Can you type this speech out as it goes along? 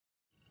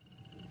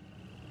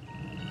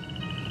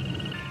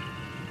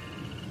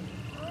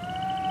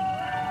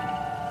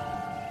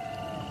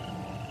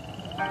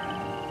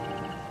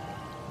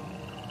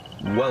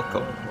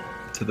Welcome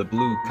to the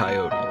Blue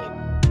Coyote.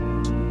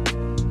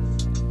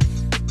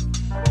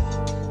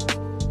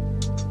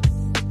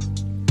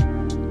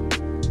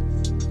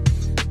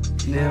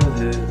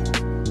 Nailed it.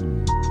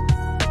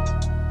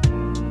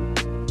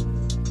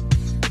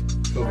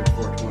 COVID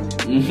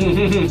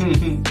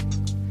 420.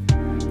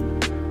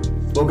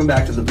 Welcome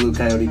back to the Blue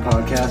Coyote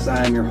podcast.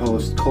 I am your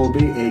host,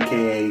 Colby,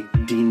 aka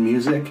Dean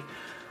Music.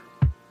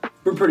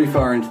 We're pretty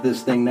far into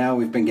this thing now.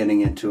 We've been getting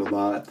into a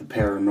lot, the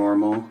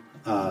paranormal,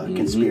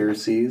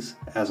 conspiracies,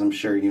 as I'm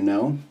sure you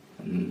know,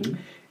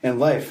 and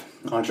life,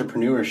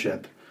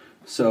 entrepreneurship.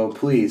 So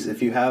please,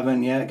 if you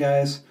haven't yet,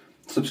 guys,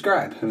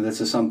 subscribe. If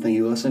this is something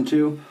you listen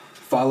to,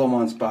 follow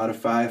on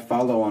Spotify,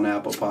 follow on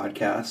Apple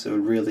Podcasts. It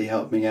would really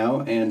help me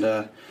out.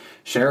 And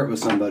share it with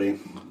somebody,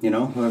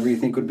 whoever you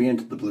think would be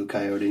into the Blue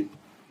Coyote.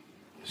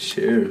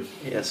 Sure.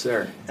 Yes,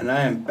 sir. And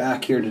I am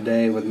back here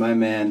today with my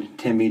man,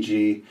 Timmy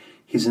G.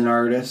 He's an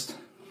artist,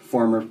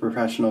 former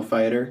professional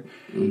fighter,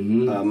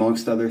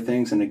 amongst other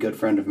things, and a good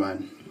friend of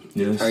mine.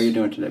 Yes. How are you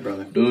doing today,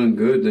 brother? Doing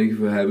good. Thank you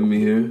for having me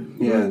here.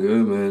 Yeah. Doing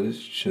good, man.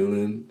 Just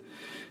chilling.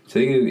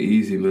 Taking it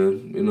easy,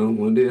 man.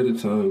 One day at a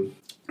time.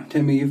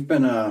 Timmy, you've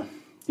been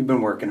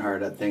working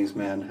hard at things,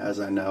 man, as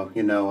I know.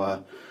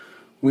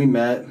 We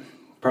met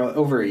probably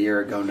over a year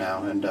ago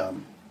now, and,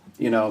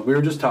 we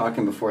were just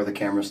talking before the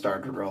camera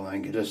started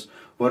rolling. Just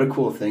what a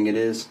cool thing it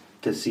is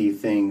to see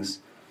things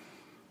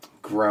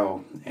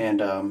grow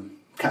and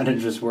kind of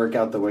just work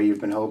out the way you've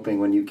been hoping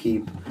when you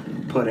keep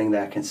putting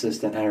that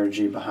consistent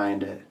energy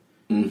behind it.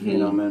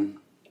 Man.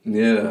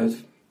 Yeah.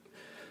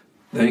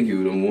 Thank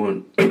you, number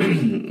one.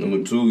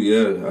 Number two,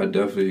 yeah, I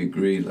definitely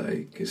agree.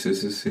 Like,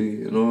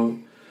 consistency and all,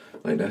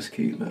 like, that's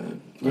key,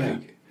 man.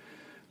 Like,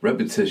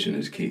 repetition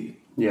is key.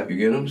 Yeah. You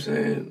get what I'm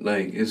saying?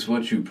 Like, it's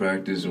what you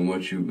practice and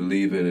what you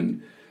believe in,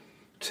 and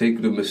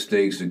take the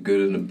mistakes, the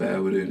good and the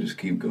bad with it, and just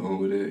keep going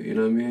with it. You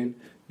know what I mean?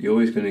 You're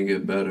always going to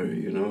get better,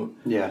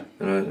 Yeah.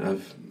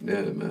 And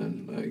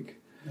man, like...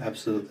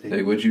 Absolutely.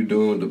 Like, what you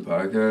doing with the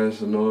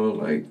podcast and all,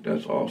 like,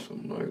 that's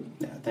awesome. Like,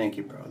 yeah, thank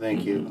you, bro.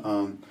 Thank you.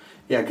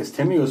 Because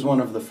Timmy was one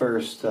of the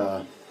first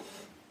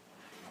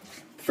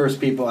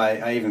people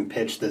I even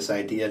pitched this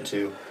idea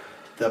to.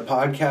 The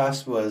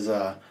podcast was,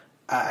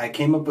 I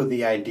came up with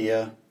the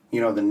idea,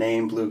 the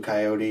name Blue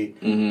Coyote,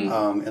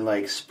 in,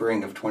 like,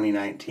 spring of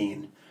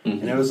 2019.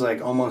 And it was,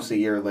 like, almost a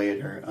year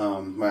later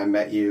when I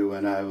met you,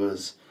 and I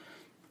was...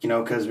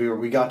 because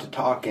we got to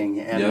talking,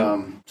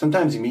 and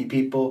sometimes you meet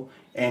people,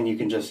 and you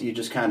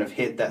just kind of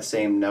hit that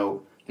same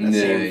note, that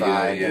same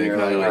vibe, and you're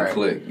like, all right,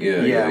 click.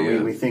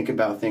 We think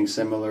about things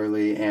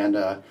similarly, and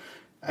I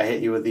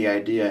hit you with the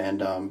idea,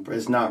 and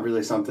it's not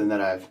really something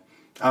that I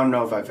don't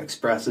know if I've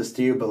expressed this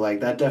to you, but like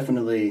that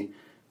definitely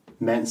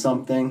meant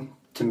something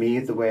to me,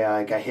 the way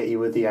I hit you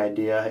with the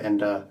idea,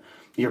 and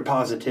your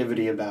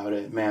positivity about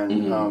it,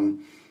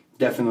 man.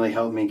 Definitely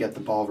helped me get the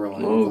ball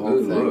rolling. Oh, with the whole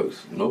good thing.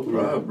 looks. No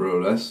problem,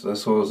 bro. That's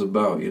all it's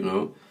about,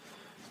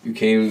 You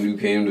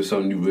came to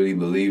something you really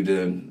believed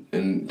in,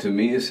 and to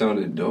me it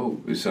sounded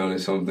dope. It sounded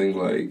something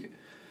like,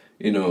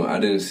 I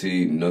didn't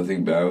see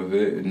nothing bad with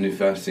it, and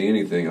if I see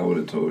anything, I would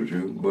have told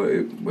you.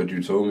 But what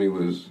you told me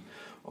was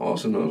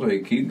awesome. I was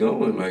like, keep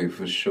going, like,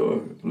 for sure.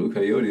 Blue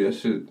Coyote, that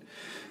shit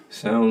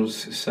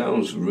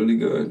sounds really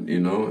good,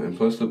 And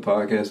plus the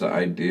podcast, the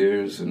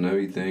ideas and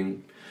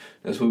everything,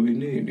 that's what we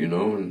need,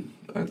 And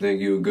I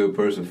think you're a good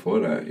person for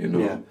that,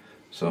 Yeah.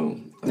 So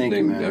I Thank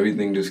think you, man.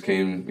 everything just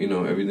came,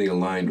 everything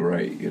aligned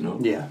right,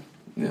 Yeah.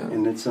 Yeah.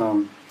 And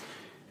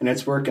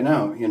it's working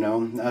out,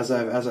 As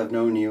I've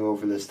known you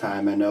over this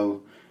time, I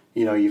know,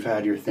 you've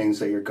had your things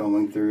that you're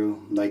going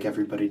through, like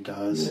everybody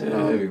does.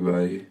 Yeah,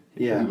 everybody.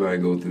 Yeah. Everybody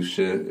go through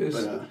shit.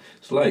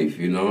 It's life,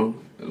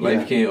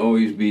 Life can't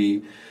always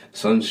be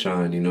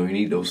sunshine, you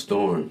need those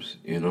storms,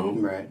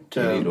 Right.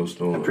 You need those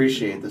storms.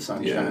 Appreciate the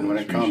sunshine when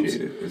it comes.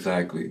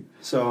 Exactly.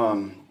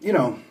 So,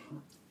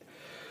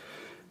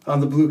 on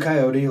the Blue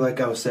Coyote, like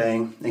I was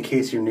saying, in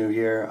case you're new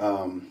here,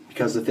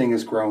 because the thing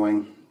is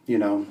growing, you're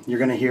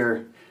going to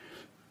hear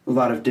a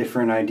lot of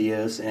different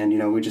ideas, and,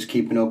 we just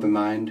keep an open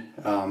mind.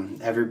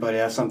 Everybody,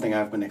 that's something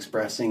I've been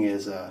expressing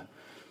is,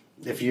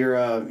 if you're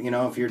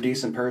a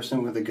decent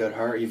person with a good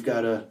heart, you've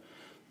got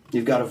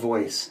a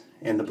voice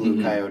in the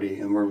Blue Coyote,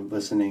 and we're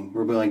listening.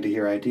 We're willing to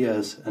hear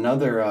ideas.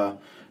 Another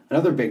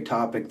big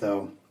topic,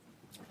 though,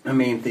 the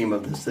main theme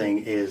of this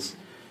thing is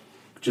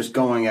just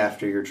going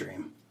after your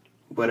dream,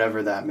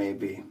 whatever that may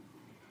be.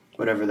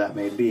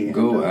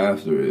 Go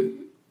after it.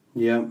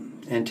 Yeah,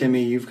 and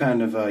Timmy, you've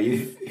kind of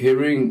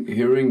hearing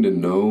the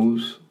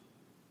no's,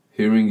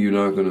 hearing you're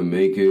not gonna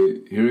make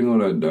it, hearing all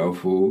that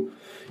doubtful.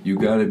 You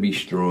gotta be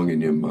strong in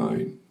your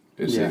mind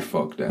and say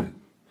fuck that.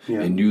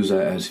 Yeah. And use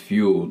that as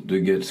fuel to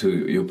get to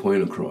your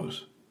point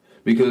across.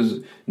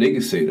 Because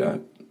niggas say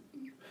that,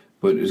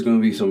 but it's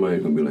gonna be somebody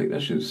gonna be like,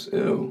 that shit's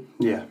ill.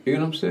 Yeah. You know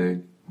what I'm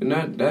saying? And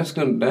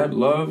that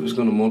love is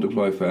gonna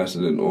multiply faster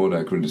than all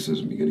that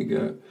criticism you're gonna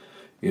get.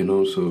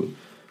 So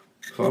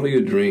follow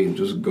your dream,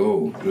 just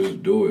go,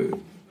 just do it.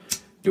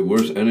 The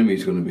worst enemy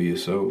is gonna be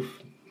yourself.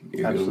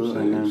 You Absolutely, know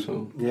what I'm saying? man.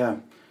 So yeah.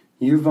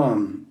 You've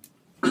and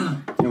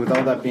with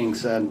all that being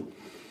said,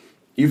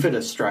 you've hit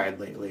a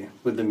stride lately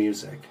with the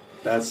music.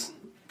 That's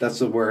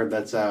the word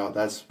that's out.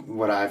 That's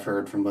what I've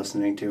heard from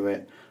listening to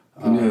it.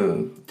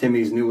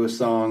 Timmy's newest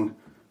song,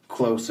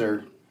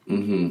 Closer.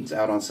 Mm-hmm. It's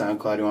out on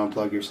SoundCloud. You want to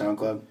plug your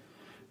SoundCloud?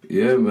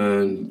 Yeah,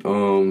 man.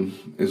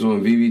 It's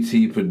on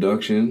VVT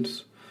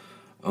Productions.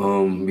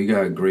 We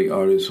got great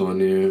artists on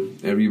there.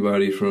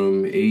 Everybody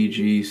from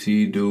AG,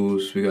 C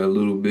Deuce. We got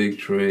Little Big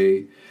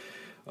Trey.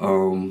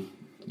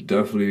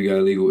 Definitely we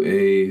got Legal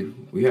A.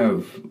 We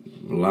have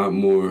a lot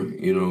more,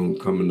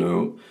 coming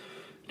out.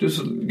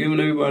 Just giving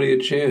everybody a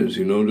chance,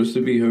 just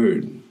to be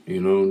heard,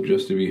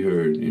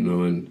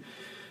 and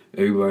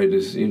everybody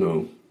just,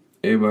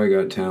 everybody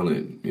got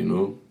talent,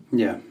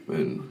 Yeah.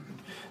 And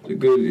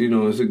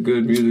it's a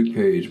good music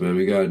page, man.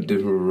 We got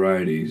different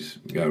varieties.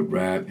 We got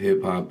rap,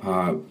 hip hop,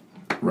 pop,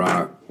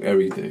 rock,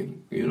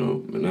 everything,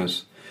 and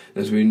that's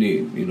what we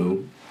need,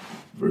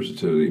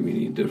 versatility. We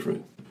need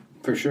different.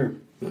 For sure.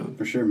 Yeah.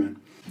 For sure, man.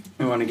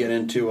 Do you want to get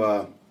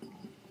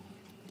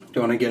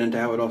into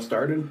how it all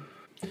started?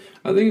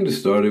 I think it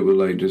started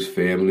with just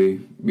family,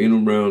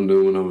 being around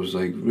them when I was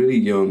really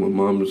young. My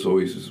mom just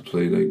always used to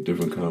play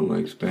different kind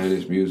of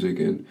Spanish music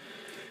and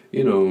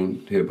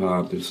hip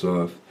hop and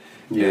stuff.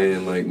 Yeah.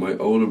 And my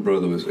older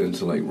brother was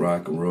into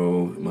rock and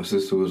roll. My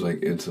sister was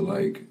into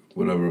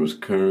whatever was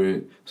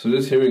current. So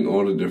just hearing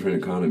all the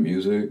different kind of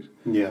music.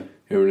 Yeah.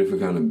 Hearing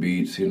different kind of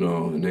beats,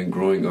 and then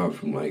growing up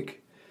from the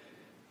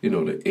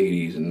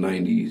 80s and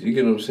 90s. You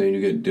get what I'm saying?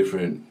 You get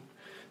different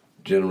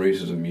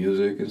generations of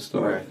music and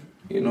stuff. Right.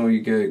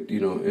 You get,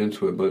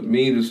 into it. But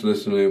me just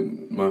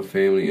listening to my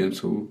family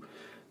into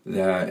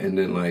that and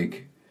then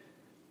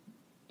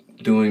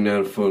doing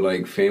that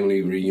for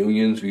family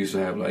reunions. We used to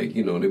have they'd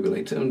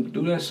be Tim,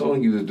 do that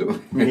song you was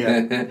doing.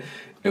 Yeah.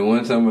 And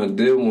one time I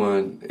did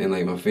one and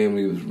my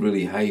family was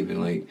really hyped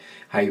and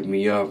hyped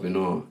me up and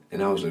all.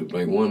 And I was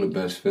one of the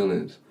best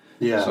feelings.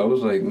 Yeah. So I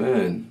was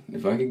man,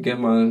 if I could get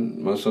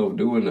myself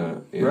doing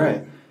that,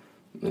 right.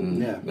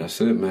 And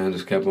that's it, man.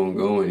 Just kept on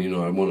going.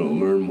 I want to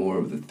learn more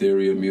of the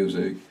theory of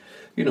music,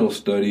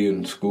 study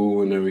in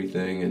school and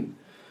everything. And,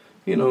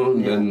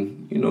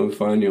 then,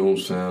 find your own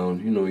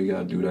sound. You got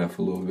to do that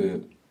for a little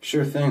bit.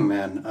 Sure thing,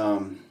 man.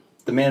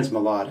 The man's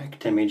melodic,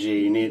 Timmy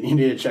G. You need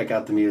to check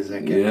out the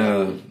music.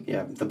 And,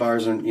 yeah. The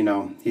bars are,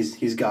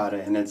 he's got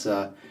it. And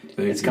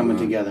it's coming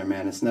together,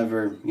 man. It's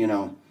never,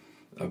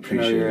 I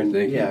appreciate it.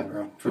 Thank you. Yeah,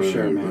 bro. For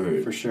sure, man.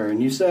 Right. For sure.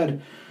 And you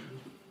said...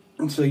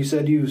 So you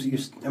said you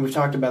and we've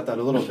talked about that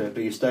a little bit,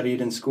 but you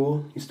studied in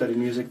school? You studied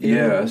music theory?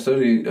 Yeah, I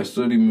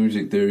studied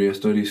music theory. I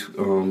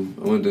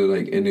went to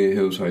Indian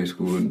Hills High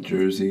School in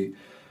Jersey.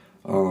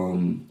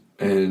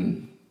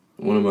 And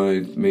one of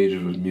my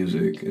majors was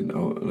music. And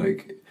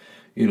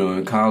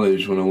in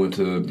college when I went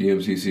to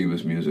BMCC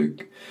was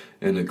music.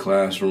 And the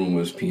classroom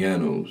was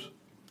pianos.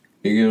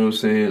 You get what I'm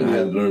saying? Yeah. I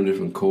had to learn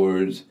different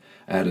chords.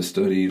 I had to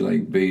study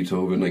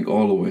Beethoven,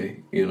 all the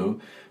way,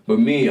 But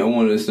me, I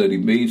wanted to study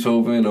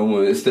Beethoven. I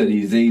wanted to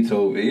study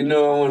Zaytoven. I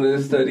wanted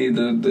to study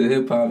the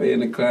hip hop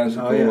and the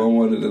classical. Oh, yeah. I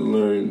wanted to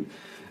learn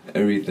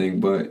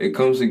everything. But it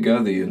comes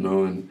together,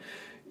 And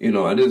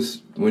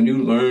when you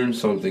learn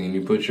something and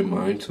you put your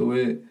mind to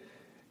it,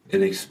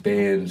 it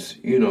expands.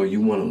 You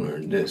want to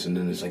learn this, and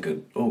then it's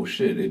oh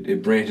shit,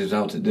 it branches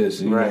out to this,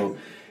 and right.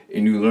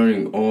 And you're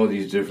learning all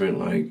these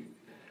different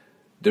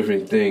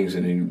different things,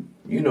 and then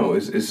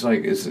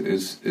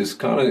it's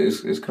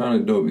kind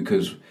of dope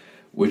because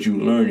what you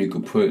learn you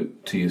could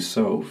put to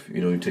yourself.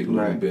 You take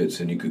little right. bits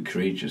and you could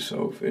create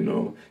yourself.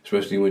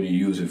 Especially when you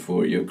use it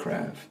for your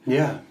craft.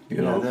 Yeah,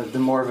 the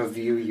more of a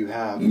view you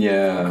have.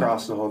 Yeah.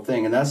 Across the whole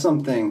thing, and that's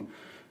something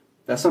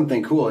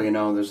cool.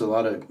 There's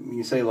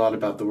you say a lot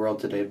about the world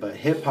today, but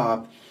hip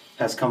hop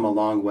has come a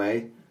long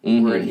way.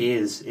 Mm-hmm. Where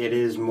it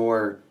is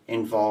more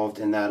involved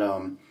in that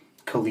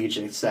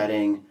collegiate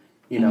setting.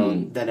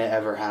 Mm-hmm. than it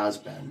ever has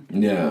been.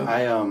 Yeah.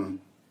 I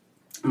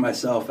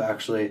myself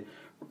actually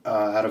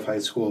out of high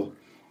school,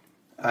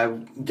 I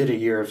did a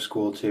year of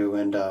school too,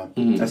 and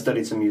I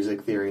studied some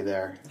music theory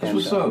there. That's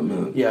what's up,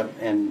 man. Yeah,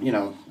 and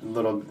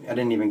I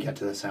didn't even get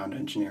to the sound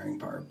engineering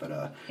part, but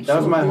that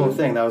was my whole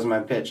thing. That was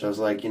my pitch. I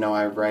was I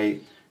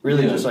write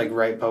just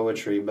write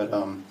poetry, but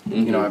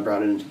I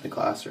brought it into the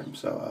classroom.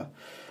 So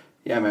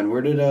yeah, man.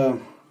 Where did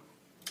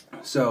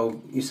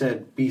so you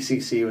said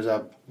BCC was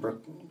up.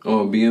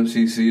 Oh,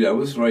 BMCC, that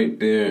was right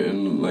there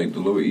in the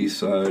Lower East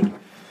Side,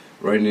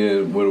 right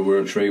near where the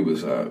World Trade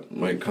was at,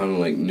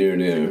 kind of near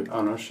there.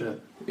 Oh no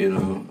shit.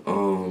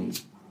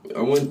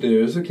 I went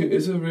there. It's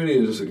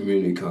really just a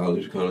community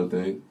college kind of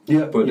thing.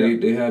 Yeah. But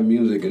they had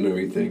music and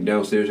everything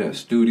downstairs. Had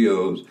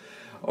studios,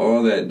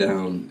 all that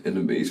down in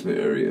the basement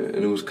area,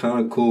 and it was kind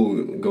of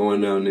cool going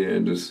down there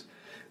and just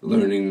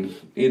learning.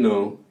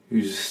 You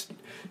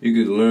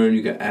could learn.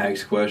 You could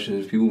ask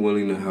questions. People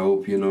willing to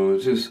help.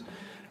 It's just.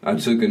 I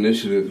took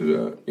initiative to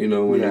that,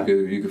 when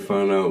you could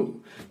find out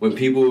when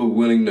people are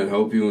willing to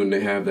help you and they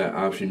have that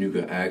option, you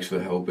can ask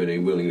for help and they're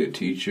willing to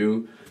teach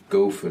you.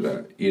 Go for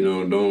that. You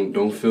know,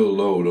 don't feel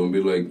low. Don't be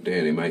like,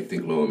 damn, they might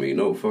think low of me.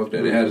 No, fuck that.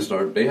 Mm-hmm.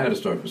 They had to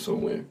start from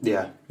somewhere.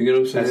 Yeah. You know what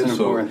I'm saying? That's an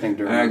important thing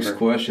to remember. Ask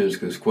questions,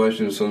 because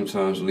questions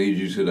sometimes lead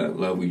you to that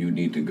level you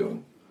need to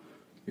go.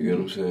 You get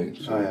what I'm saying?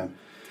 So, oh, yeah.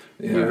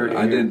 Yeah,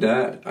 I did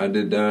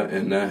that,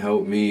 and that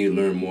helped me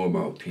learn more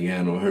about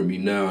piano. It hurt me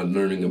now. I'm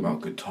learning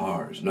about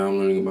guitars. Now I'm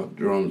learning about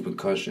drums,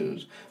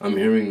 percussions. I'm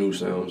hearing new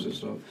sounds and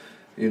stuff.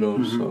 You know,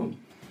 mm-hmm. so...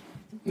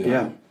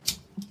 Yeah.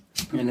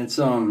 And it's,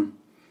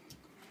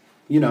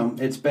 you know,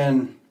 it's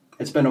been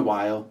a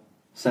while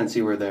since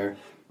you were there.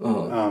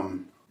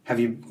 Have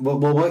you? Well,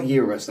 what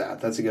year was that?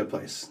 That's a good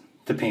place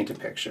to paint a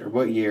picture.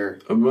 What year?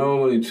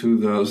 About like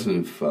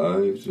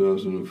 2005,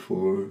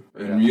 2004.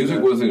 And yeah,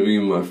 music wasn't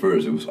even my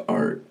first. It was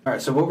art. All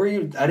right. So what were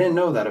you? I didn't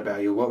know that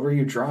about you. What were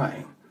you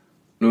drawing?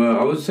 No,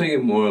 I was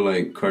thinking more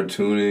like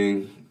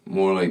cartooning,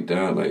 more like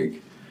that.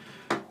 Like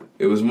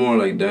it was more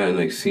like that, and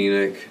like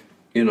scenic.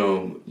 You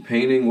know,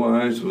 painting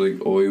wise,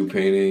 like oil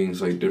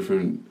paintings, like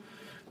different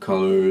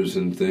colors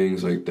and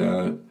things like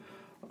that.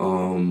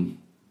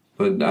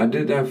 But I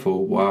did that for a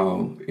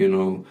while, you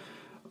know.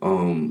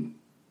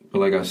 But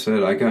like I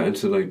said, I got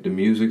into like the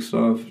music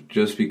stuff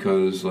just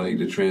because like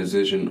the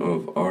transition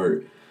of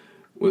art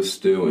was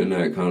still in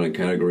that kind of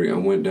category. I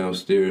went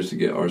downstairs to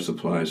get art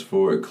supplies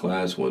for a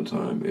class one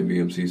time in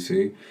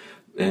BMCC.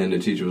 And the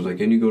teacher was like,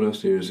 can you go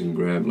downstairs and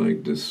grab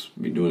like this,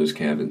 be doing this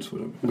cadence,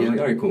 whatever. I was like,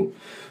 all right, cool.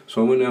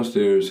 So I went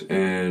downstairs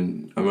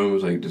and I remember it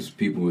was like this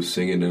people was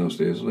singing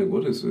downstairs. I was like,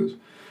 what is this?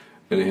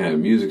 And they had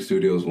music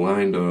studios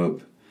lined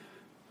up,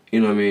 you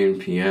know what I mean,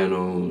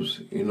 pianos,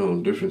 you know,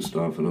 different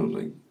stuff. And I was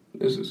like,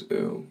 this is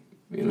ill,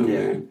 you know what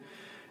I mean?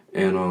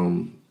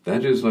 And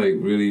that just like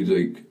really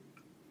like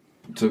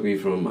took me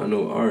from, I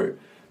know art,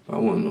 but I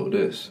want to know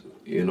this,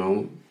 you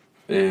know?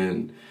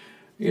 And,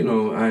 you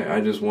know,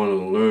 I just wanted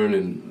to learn,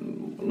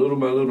 and little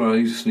by little I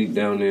used to sneak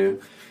down there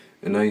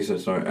and I used to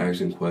start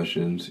asking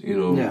questions, you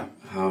know,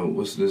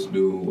 what's this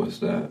do, what's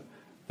that?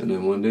 And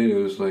then one day it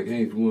was like,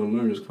 hey, if you want to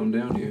learn, just come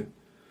down here.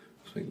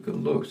 It's like,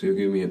 good looks, they'll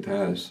give me a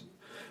pass.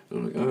 And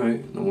I'm like, all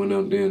right. And I went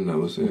out there and that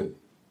was it,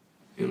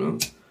 you know?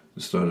 I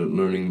started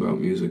learning about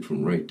music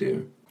from right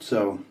there.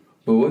 So,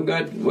 but what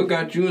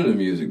got you into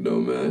music though,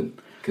 man?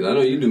 Because I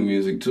know you do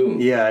music too.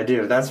 Yeah, I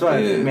do. That's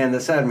why, man,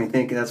 this had me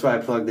thinking. That's why I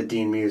plugged the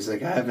Dean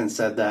Music. I haven't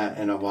said that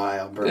in a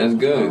while, bro. That's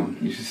good.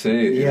 You should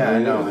say it. Yeah, I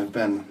know. I'm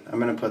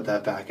going to put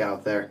that back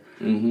out there.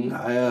 Mm-hmm.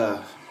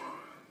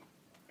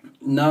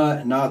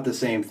 Not the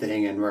same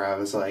thing, and where I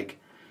was like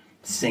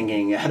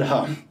singing at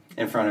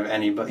in front of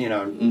anybody, you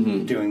know,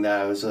 doing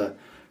that. I was a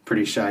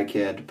pretty shy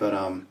kid, but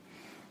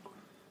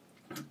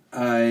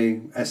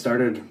I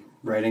started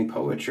writing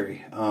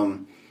poetry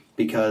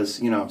because,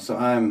 you know, so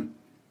I'm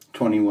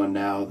 21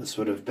 now. This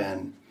would have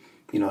been,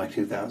 you know, like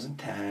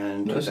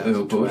 2010, That's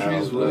 2012. poetry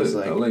is lit.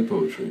 Like, I like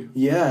poetry.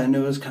 Yeah, and it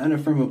was kind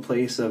of from a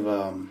place of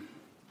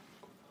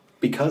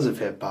because of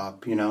hip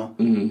hop, you know.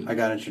 Mm-hmm. I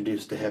got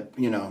introduced to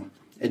you know,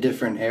 a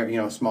different area,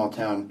 you know, small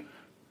town,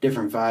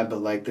 different vibe, but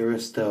like there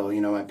was still,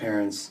 you know,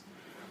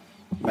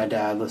 my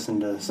dad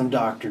listened to some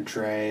Dr.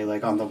 Dre,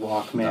 like on the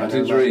Walkman.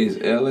 Dr. Dre's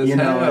L as you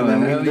know, hell,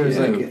 and then there's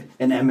yeah. like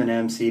an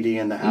Eminem CD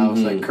in the house,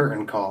 like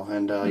Curtain Call,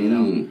 and you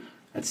know,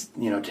 it's,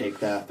 you know, take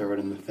that, throw it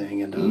in the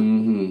thing, and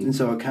and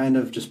so it kind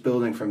of just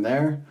building from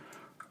there.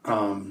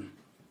 I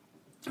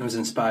was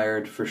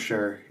inspired for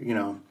sure, you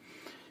know,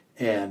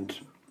 and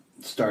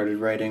started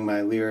writing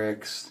my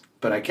lyrics,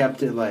 but I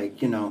kept it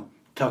like, you know,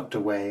 tucked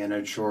away in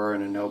a drawer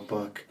in a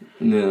notebook.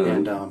 Yeah.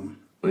 And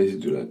I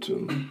used to do that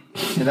too.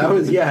 and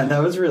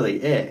that was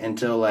really it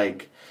until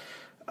like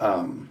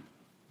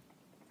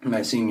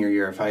my senior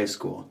year of high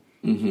school.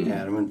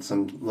 And when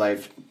some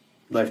life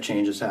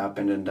changes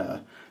happened,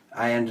 and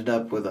I ended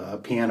up with a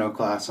piano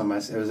class on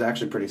it was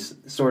actually pretty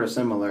sort of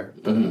similar,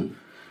 but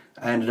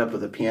I ended up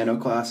with a piano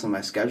class on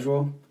my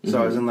schedule.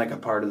 So I was in like a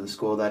part of the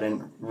school that I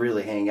didn't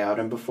really hang out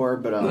in before,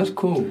 but that's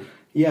cool.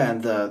 Yeah,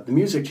 and the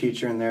music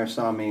teacher in there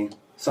saw me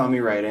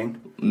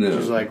writing. Yeah. She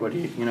was like, what are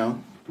you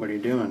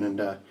doing?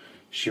 And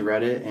she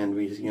read it, and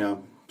we, you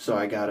know, so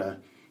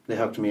they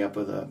hooked me up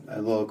with a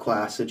little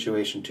class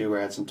situation too, where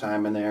I had some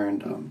time in there,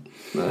 and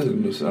that's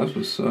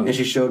what's up. And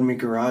she showed me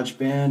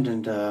GarageBand,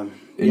 and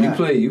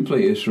you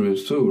play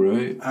instruments too,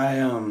 right?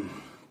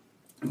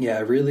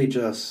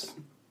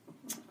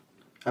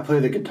 I play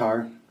the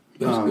guitar.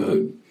 That's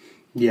good.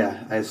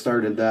 Yeah, I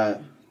started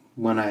that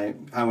when I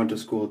went to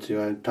school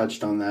too. I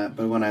touched on that,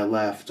 but when I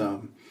left,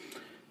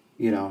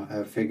 you know,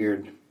 I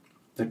figured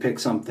I'd pick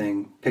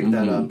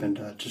that up,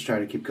 and just try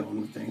to keep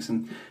going with things,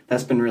 and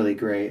that's been really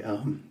great.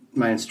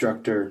 My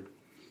instructor,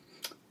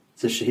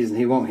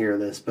 he won't hear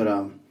this,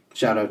 but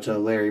shout out to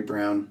Larry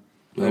Brown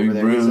over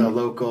there. He's a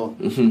local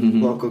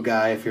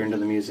guy. If you're into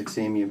the music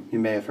scene, you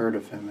may have heard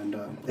of him, and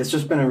it's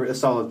just been a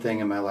solid thing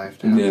in my life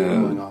to have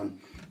going on.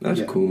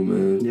 That's cool,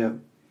 man. Yeah.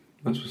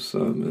 That's what's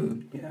up,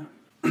 man. Yeah.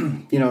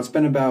 You know, it's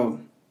been about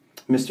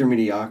Mr.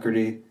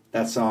 Mediocrity,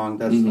 that song.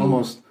 That's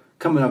almost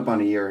coming up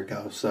on a year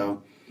ago.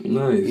 So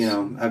Nice. You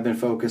know, I've been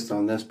focused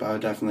on this, but I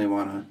definitely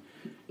want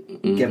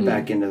to get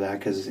back into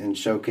that and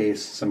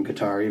showcase some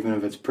guitar, even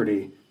if it's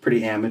pretty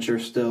amateur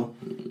still.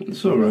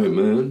 It's all right,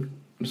 man.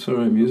 It's all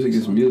right. Music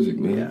is music,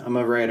 man. Yeah, I'm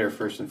a writer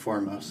first and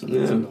foremost. So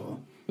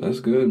that's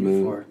good,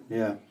 man.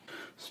 Yeah.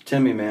 So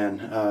Timmy,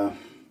 man,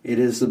 it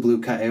is the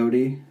Blue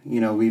Coyote. You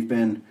know, we've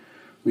been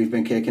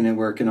kicking it,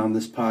 working on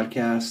this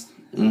podcast,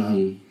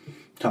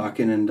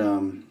 talking,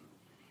 and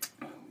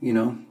you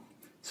know,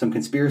 some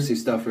conspiracy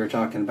stuff we were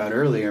talking about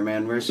earlier,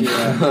 man. Where's your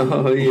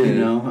oh yeah, you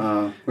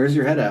know, where's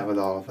your head at with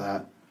all of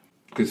that?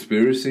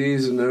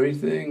 Conspiracies and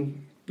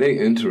everything, they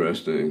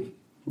interesting.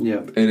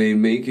 Yep. And they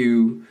make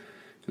you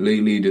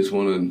lately just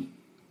want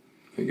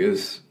to, I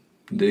guess,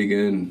 dig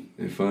in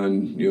and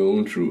find your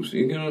own truths.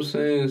 You know what I'm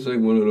saying? It's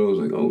like one of those,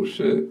 like, oh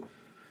shit,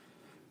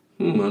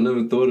 I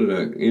never thought of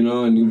that, you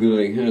know. And you be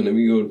like, hey, let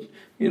me go,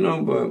 you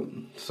know.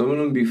 But some of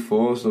them be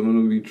false, some of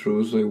them be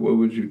true. It's like, what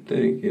would you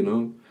think, you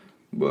know?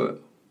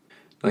 But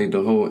like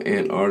the whole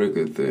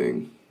Antarctica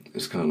thing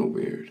is kind of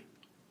weird.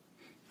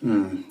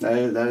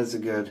 That is a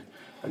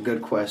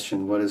good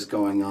question. What is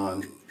going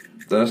on?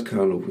 That's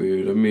kind of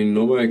weird. I mean,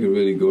 nobody could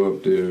really go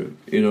up there.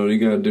 You know, they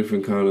got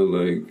different kind of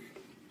like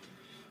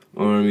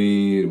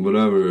army,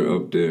 whatever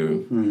up there.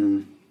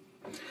 Mm-hmm.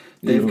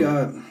 They've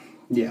got,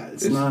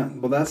 it's not.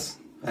 Well, that's.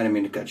 I didn't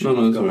mean to cut you off.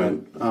 No, go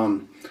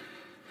ahead.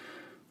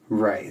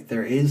 Right.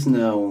 There is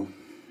no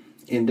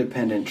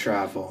independent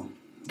travel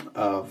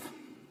of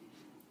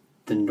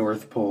the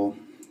North Pole,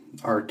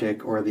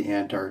 Arctic, or the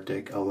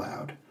Antarctic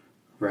allowed.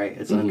 Right.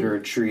 It's under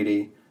a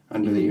treaty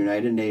under the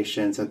United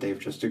Nations that they've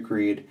just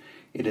agreed.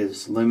 It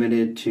is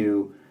limited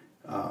to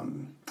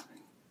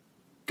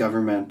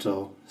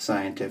governmental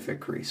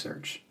scientific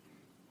research.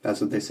 That's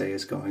what they say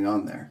is going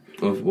on there.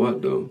 Of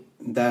what, though?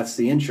 That's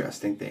the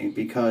interesting thing,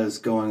 because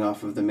going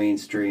off of the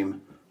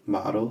mainstream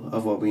model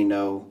of what we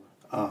know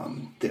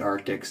the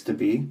Arctics to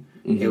be,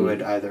 it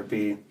would either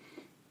be,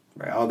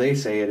 right, all they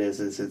say it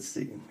is it's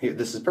the, here,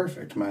 this is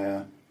perfect,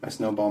 my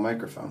snowball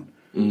microphone.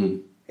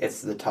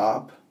 It's the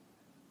top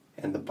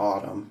and the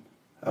bottom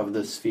of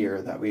the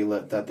sphere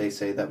that they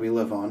say that we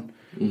live on.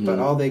 But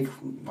all they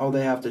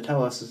have to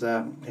tell us is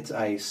that it's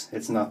ice,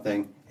 it's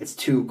nothing, it's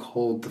too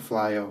cold to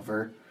fly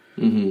over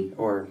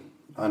or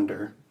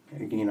under,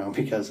 you know,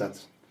 because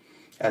that's,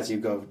 as you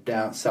go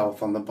down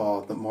south on the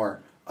ball, the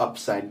more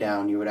upside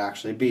down you would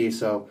actually be.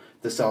 So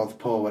the South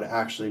Pole would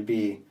actually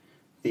be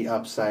the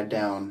upside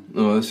down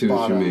I see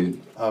what you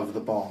mean. Of the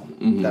ball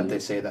that they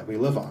say that we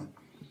live on.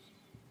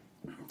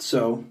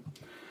 So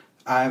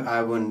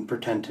I wouldn't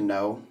pretend to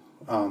know.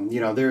 You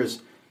know,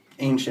 there's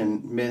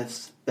ancient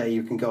myths that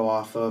you can go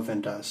off of,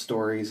 and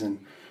stories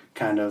and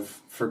kind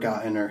of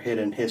forgotten or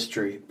hidden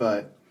history,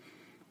 but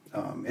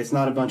it's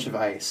not a bunch of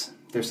ice.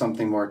 There's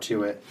something more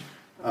to it.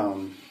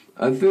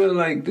 I feel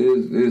like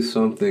there's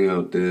something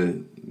out there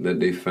that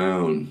they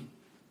found,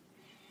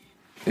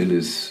 and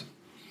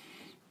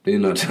they're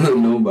not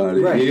telling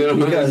nobody. Right, you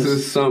know, because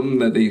it's just something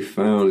that they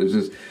found. It's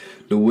just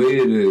the way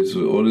it is,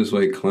 all this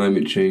like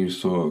climate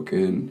change talk,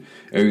 and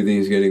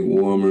everything's getting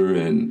warmer,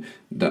 and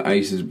the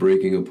ice is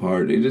breaking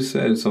apart. They just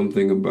said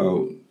something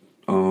about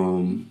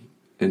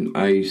an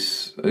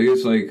ice. I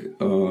guess like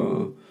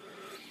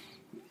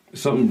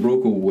something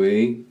broke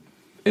away,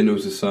 and it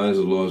was the size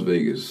of Las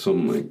Vegas,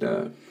 something like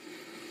that,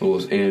 or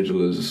Los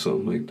Angeles or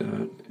something like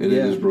that, and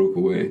it just broke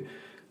away.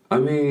 I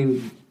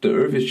mean, the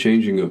Earth is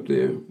changing up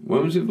there. What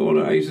happens if all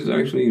the ice is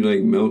actually like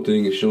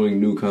melting and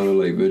showing new kind of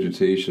like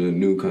vegetation, and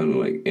new kind of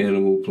like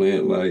animal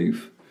plant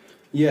life?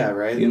 Yeah,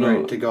 right. You know,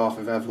 right, to go off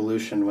of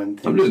evolution when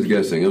things I'm just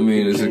guessing. I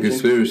mean, it's changing. a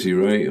conspiracy,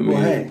 right? I mean,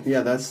 well, hey,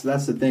 yeah, that's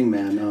the thing,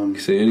 man. You can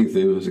say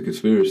anything, it's a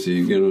conspiracy.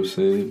 You get what I'm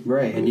saying?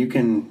 Right,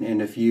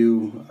 and if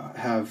you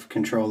have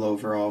control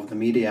over all of the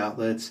media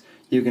outlets,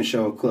 you can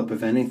show a clip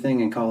of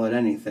anything and call it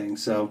anything.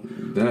 So,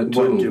 that too.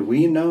 What do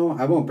we know?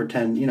 I won't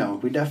pretend. You know,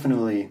 we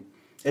definitely.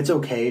 It's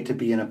okay to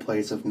be in a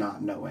place of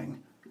not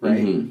knowing,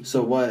 right?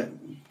 So what?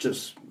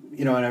 Just,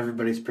 you know, and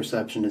everybody's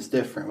perception is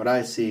different. What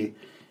I see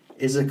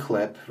is a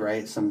clip,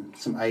 right? Some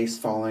ice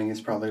falling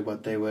is probably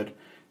what they would.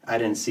 I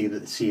didn't see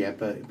it,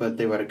 but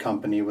they would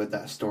accompany with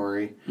that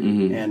story,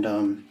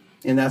 and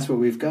that's what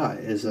we've got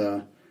is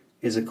a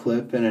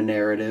clip and a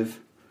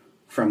narrative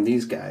from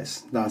these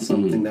guys, not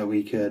something that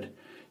we could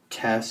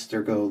test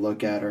or go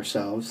look at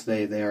ourselves.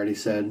 They already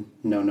said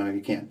no,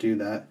 you can't do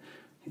that.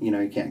 You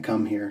know, you can't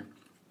come here,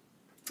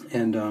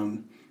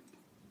 and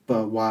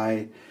but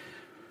why?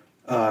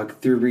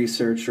 Through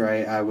research,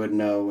 right, I would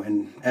know,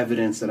 and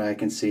evidence that I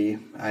can see,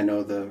 I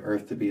know the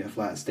Earth to be a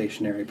flat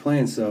stationary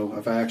plane. So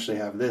if I actually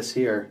have this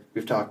here,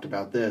 we've talked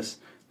about this,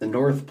 the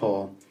North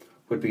Pole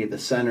would be the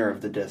center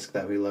of the disk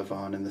that we live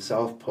on, and the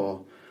South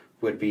Pole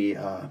would be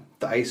the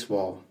ice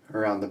wall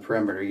around the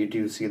perimeter. You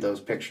do see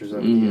those pictures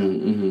of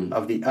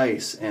the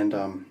ice,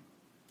 and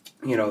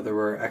you know, there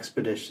were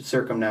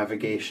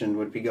circumnavigation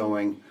would be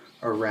going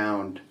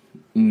around,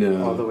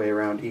 all the way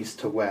around east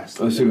to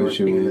west, with the north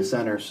being in the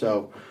center.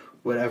 So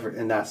whatever,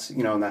 and that's,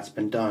 you know, and that's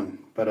been done.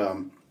 But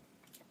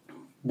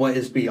what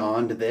is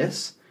beyond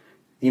this?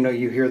 You know,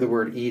 you hear the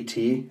word ET,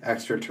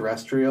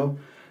 extraterrestrial.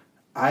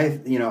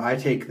 I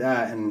take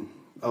that, and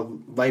a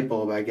light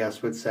bulb, I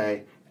guess, would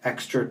say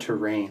extra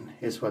terrain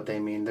is what they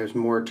mean. There's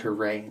more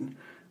terrain.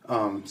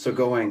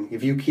 So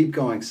if you keep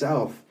going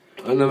south,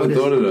 I never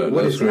thought of that.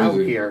 What That's is crazy. out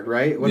here,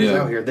 right? What is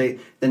out here?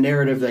 The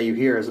narrative that you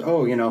hear is,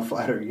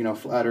 flat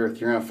Earth,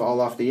 you're gonna fall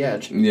off the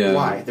edge. Yeah.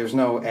 Why? There's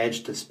no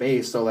edge to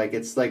space, so like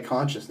it's like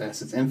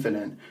consciousness, it's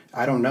infinite.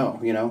 I don't know,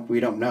 we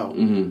don't know.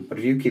 Mm-hmm. But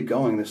if you keep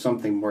going, there's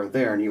something more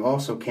there, and you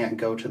also can't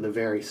go to the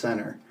very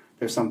center.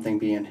 There's something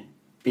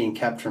being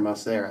kept from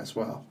us there as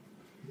well.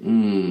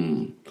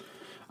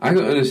 I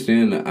can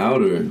understand the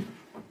outer,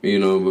 but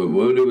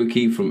what would it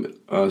keep from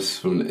us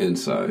from the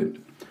inside?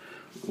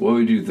 What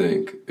would you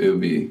think it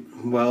would be?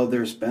 Well,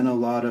 there's been a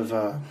lot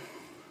of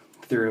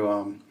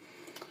through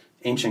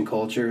ancient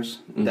cultures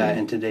that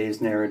in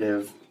today's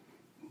narrative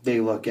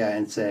they look at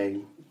and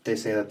say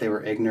that they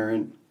were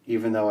ignorant,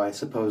 even though I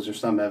suppose there's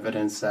some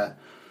evidence that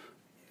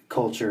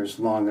cultures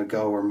long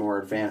ago were more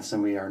advanced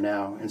than we are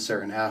now in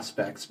certain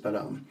aspects. But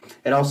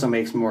it also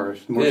makes more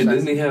sense.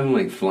 Didn't they have them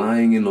like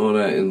flying and all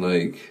that, and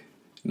like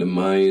the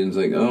Mayans,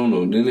 like I don't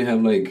know, didn't they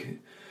have like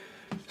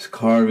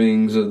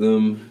carvings of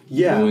them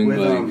going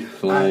like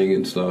flying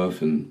and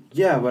stuff? And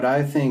yeah, but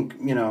I think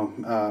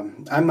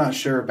I'm not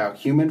sure about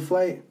human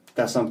flight.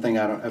 That's something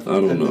I don't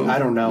know. I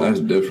don't know. That's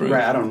different.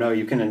 Right, I don't know.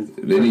 You can.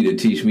 They need to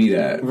teach me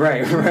that.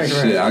 Right.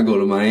 Shit, I go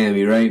to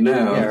Miami right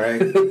now. Yeah,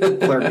 right.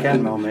 Clark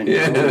Kent moment.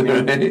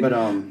 Right.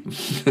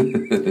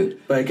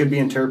 But it could be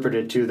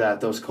interpreted too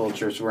that those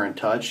cultures were in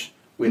touch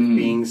with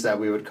beings that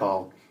we would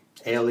call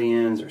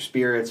aliens or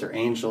spirits or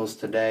angels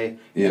today,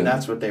 and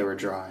that's what they were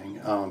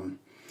drawing.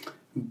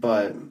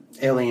 But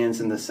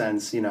aliens in the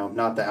sense,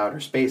 not the outer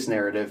space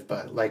narrative,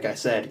 but like I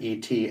said,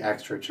 ET,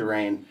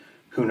 extraterrestrial,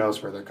 who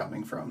knows where they're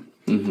coming from.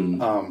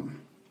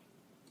 And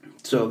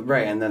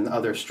then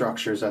other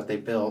structures that they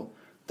built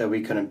that we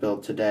couldn't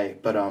build today.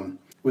 But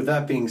with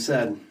that being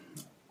said,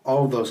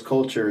 all of those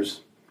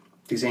cultures,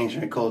 these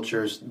ancient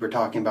cultures, we're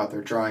talking about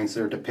their drawings,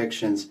 their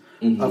depictions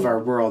of our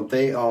world,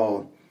 they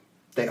all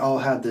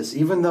had this,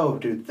 even though,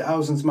 dude,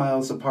 thousands of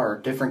miles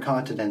apart, different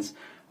continents,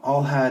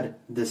 all had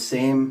the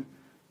same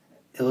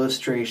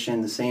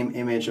illustration, the same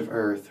image of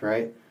Earth,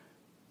 right?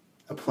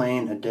 A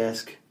plane, a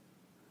disc,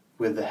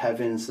 with the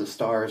heavens, the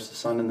stars, the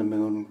sun and the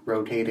moon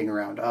rotating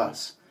around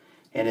us.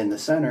 And in the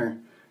center,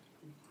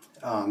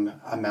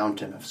 a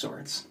mountain of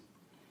sorts.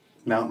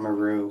 Mount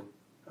Meru.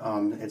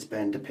 It's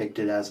been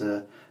depicted as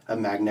a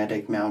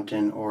magnetic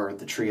mountain, or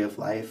the tree of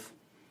life.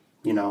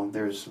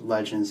 There's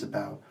legends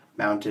about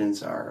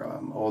mountains are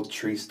old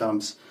tree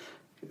stumps.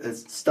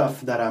 It's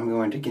stuff that I'm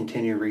going to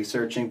continue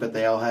researching, but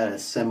they all had a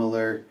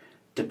similar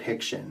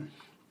depiction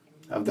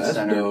of the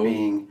center dope.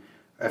 Being,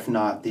 if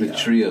not the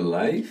tree of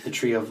life, the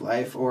tree of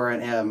life, or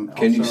an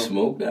Can you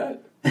smoke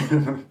that?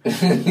 maybe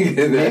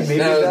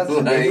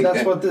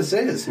that's what this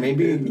is.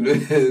 Maybe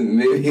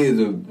it's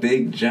a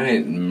big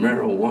giant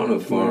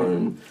marijuana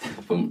farm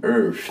from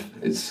Earth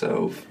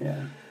itself.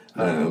 Yeah.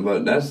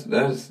 But that's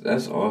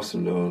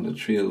awesome though. The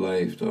tree of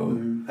life though.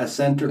 A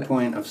center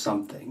point of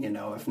something,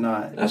 if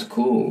not. That's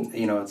cool.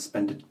 It's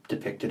been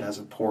depicted as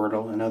a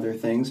portal and other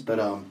things, but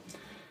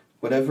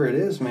whatever it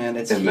is, man,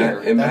 it's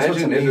here.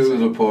 Imagine if it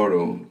was a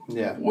portal.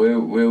 Yeah. Where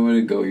would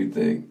it go, you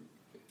think?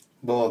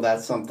 Well,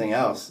 that's something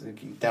else.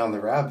 Down the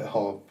rabbit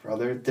hole,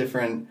 brother.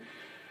 Different.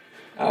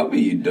 I'll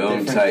be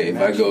dumb tight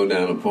if I go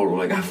down a portal.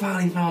 Like, I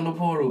finally found a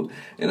portal.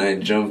 And I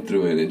jump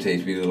through it and it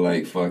takes me to,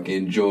 like,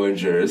 fucking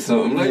Georgia or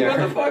something. Like, what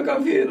the fuck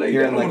up here? Like,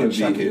 you're I in, don't like, a want to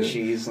Chuck be here. E.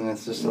 Cheese, and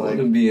it's just I want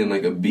to be in,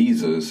 like, a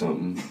Ibiza or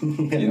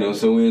something.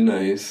 Somewhere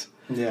nice.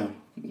 Yeah.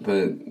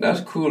 But that's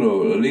cool,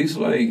 though. At least,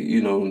 like,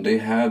 they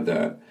have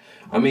that.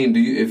 I mean, do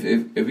you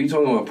if we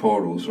talking about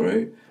portals,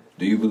 right?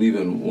 Do you believe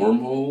in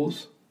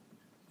wormholes?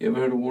 You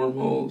ever heard of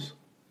wormholes?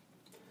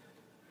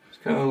 It's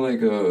kind of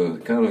like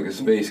a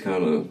space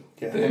kind of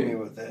thing. Hit me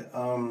with it.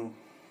 Kind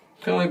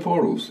of like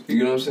portals.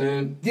 You know what I'm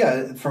saying?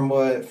 Yeah, from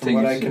what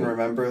I can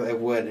remember, it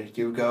would.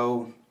 You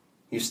go,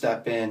 you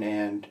step in,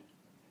 and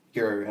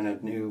you're in a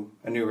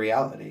new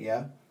reality.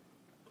 Yeah.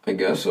 I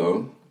guess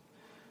so.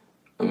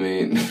 I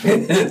mean,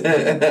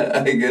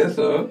 I guess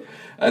so.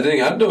 I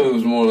thought it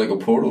was more like a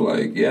portal.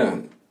 Like,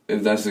 yeah,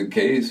 if that's the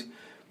case,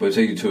 but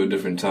take you to a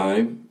different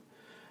time.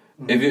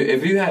 Mm-hmm.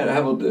 If you had,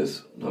 how about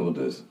this?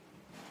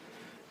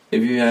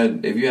 If you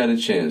had a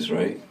chance,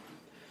 right,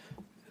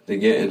 to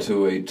get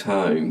into a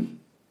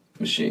time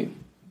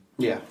machine.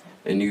 Yeah.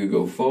 And you could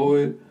go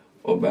forward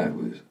or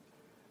backwards.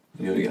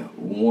 You only got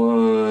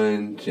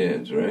one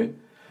chance, right?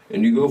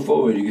 And you go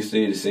forward, you can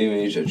stay the same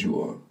age that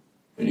you are.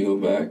 And you go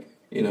back,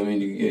 you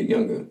can get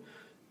younger.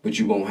 But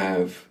you won't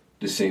have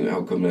the same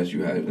outcome that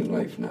you had in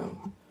life now.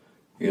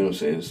 You know what I'm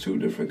saying? It's two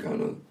different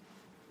kind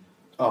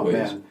of ways.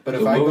 Man. But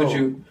if I go...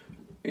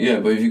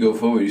 but if you go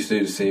forward, you stay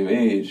the same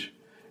age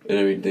and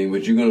everything,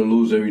 but you're going to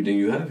lose everything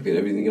you have because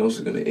everything else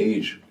is going to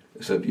age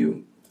except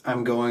you.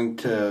 I'm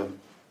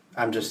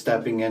just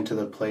stepping into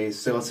the place.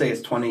 So let's say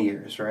it's 20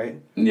 years, right?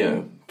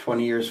 Yeah.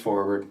 20 years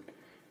forward.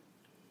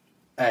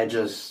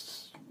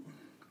 It's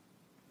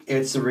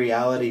a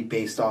reality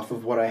based off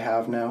of what I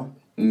have now.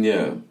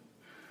 Yeah.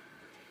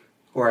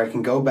 or I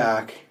can go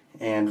back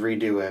and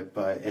redo it,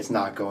 but it's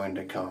not going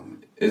to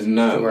come. It's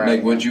not,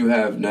 like, what you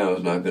have now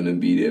is not going to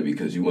be there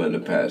because you went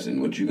in the past,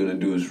 and what you're going to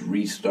do is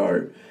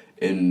restart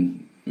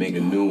and make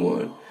a new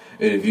one.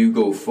 And if you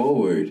go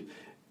forward,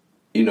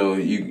 you know,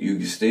 you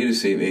can stay the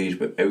same age,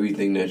 but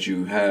everything that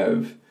you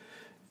have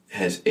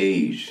has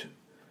aged.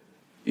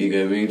 You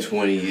get what I mean?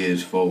 20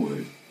 years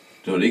forward.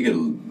 So they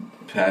could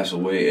pass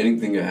away.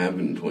 Anything can happen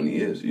in 20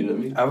 years. You know what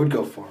I mean? I would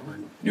go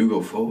forward. You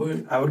go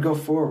forward? I would go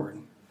forward.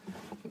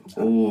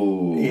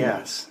 Oh.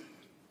 Yes.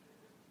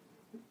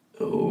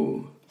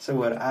 Oh. So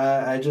what?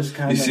 I just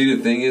kind of... You see,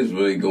 the thing is,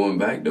 really going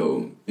back,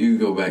 though, you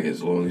can go back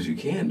as long as you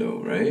can, though,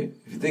 right?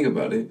 If you think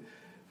about it.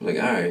 Like,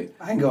 all right.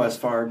 I can go as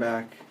far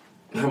back.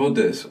 How about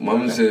this? What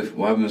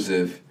happens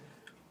if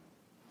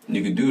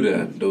you could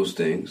do those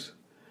things,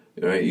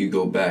 right? You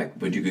go back,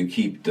 but you could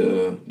keep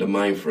the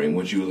mind frame,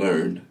 what you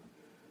learned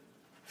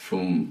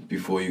from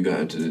before you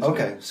got into the time.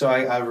 Okay, so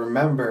I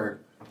remember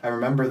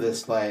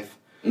this life,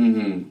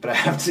 but I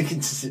have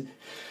to...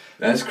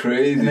 That's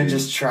crazy. And then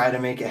just try to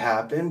make it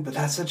happen, but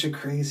that's such a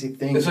crazy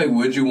thing. It's like,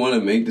 would you want to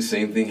make the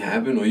same thing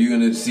happen, or you're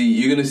gonna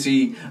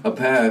see a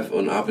path,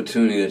 an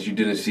opportunity that you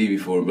didn't see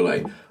before, and be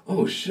like,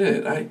 oh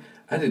shit,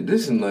 I did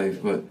this in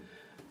life, but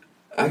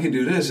I could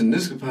do this, and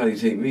this could probably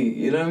take me.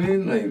 You know what I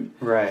mean? Like,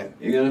 right.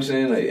 You know what I'm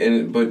saying?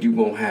 Like, but you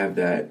won't have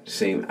that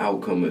same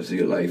outcome as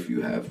your life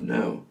you have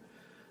now,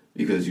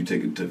 because you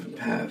take a different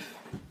path.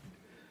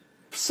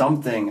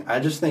 I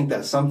just think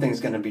that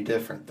something's going to be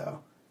different, though,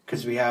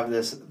 because we have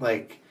this,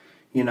 like,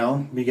 you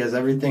know, because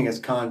everything is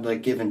kind of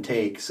like give and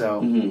take.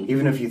 So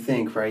even if you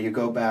think, right, you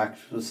go back,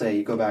 let's say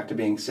you go back to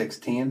being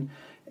 16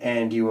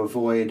 and you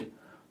avoid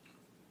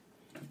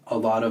a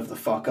lot of the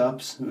fuck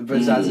ups, but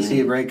it's not to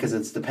see it, right? Because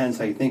it depends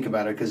how you think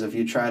about it. Because if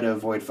you try to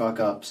avoid fuck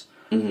ups,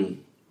 I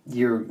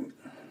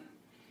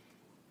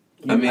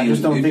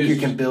just don't think you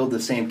can build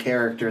the same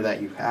character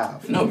that you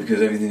have. No,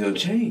 because everything's going to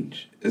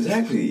change.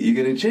 Exactly. You're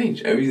going to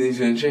change. Everything's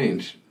going to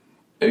change.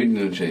 Everything's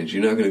going to change.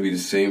 You're not going to be the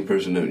same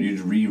person.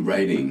 You're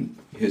rewriting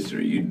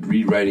history. You're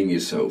rewriting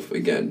yourself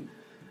again.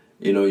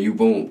 You know, you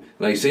won't...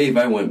 Like, say if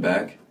I went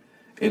back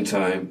in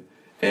time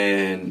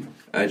and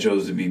I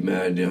chose to be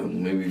mad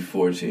young, maybe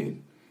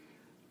 14.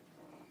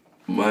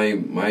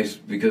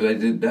 Because I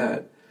did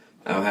that,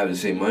 I'll have the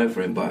same mind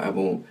frame, but I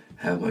won't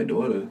have my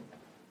daughter.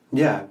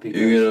 Yeah, because...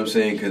 You know what I'm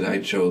saying? Because I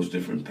chose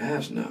different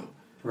paths now.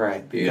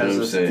 Right,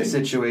 because the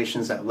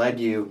situations that led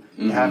you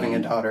to having a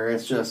daughter,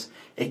 it's just,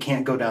 it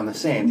can't go down the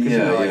same.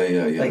 Yeah,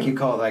 Like you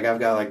call it, like, I've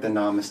got, like, the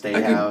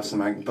Namaste house,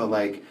 but,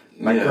 like,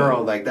 my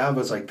girl, like, that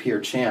was, like, pure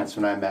chance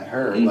when I met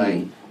her.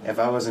 Like, if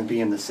I wasn't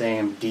being the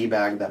same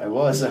D-bag that I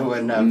was, I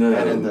wouldn't have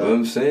been in the... But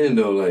I'm saying,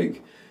 though,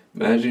 like,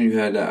 imagine you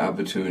had that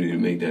opportunity to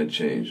make that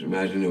change.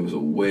 Imagine there was a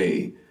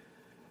way,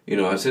 you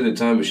know, I said a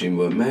time machine,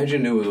 but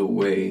imagine there was a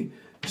way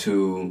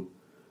to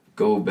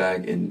go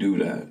back and do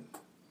that.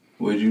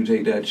 Would you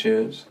take that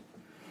chance?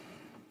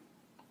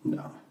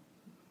 No.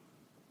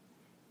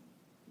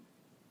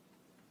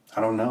 I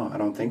don't know. I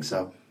don't think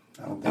so.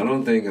 I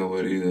don't think I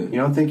would either. You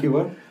don't think you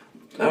would?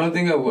 I don't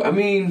think I would. I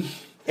mean...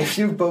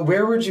 But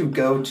where would you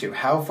go to?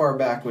 How far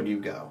back would you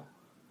go?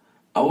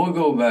 I would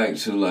go back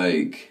to,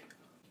 like,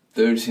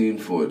 13,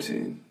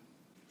 14.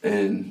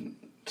 And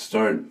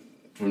start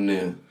from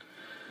there.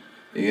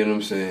 You get what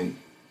I'm saying?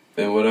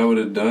 And what I would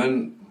have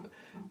done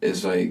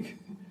is, like...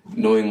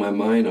 Knowing my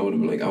mind, I would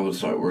have been like, I would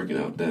start working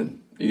out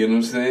then. You get what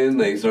I'm saying?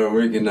 Like, start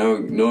working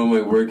out, knowing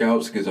my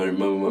workouts, because I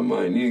remember my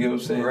mind. You get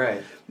what I'm saying?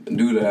 Right.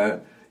 Do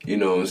that, you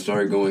know, and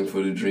start going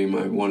for the dream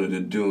I wanted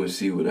to do and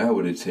see what that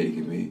would have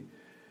taken me.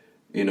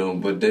 You know,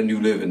 but then you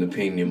live in the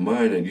pain in your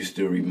mind and you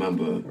still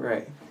remember.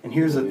 Right. And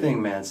here's the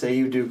thing, man. Say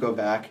you do go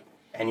back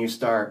and you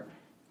start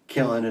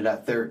killing it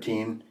at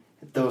 13.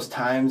 Those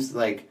times,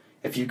 like,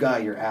 if you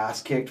got your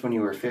ass kicked when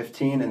you were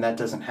 15 and that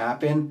doesn't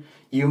happen,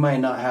 you might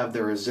not have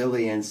the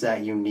resilience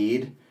that you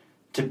need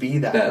to be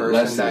that person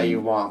lesson that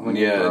you want when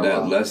you grow up. Yeah,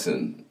 that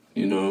lesson,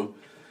 you know.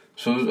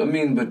 So, I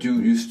mean, but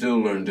you still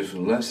learn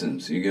different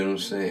lessons. You get what I'm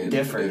saying?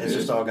 Different. It's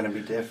just all going to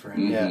be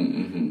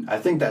different, I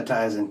think that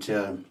ties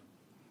into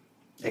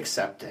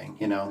accepting,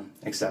 you know,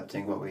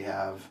 accepting what we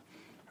have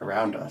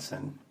around us.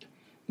 And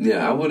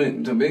yeah, I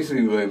wouldn't, so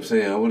basically what I'm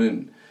saying, I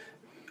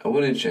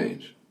wouldn't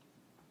change.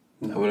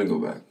 No. I wouldn't go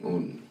back. I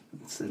wouldn't.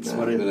 It's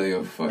what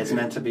it's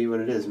meant to be what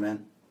it is,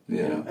 man.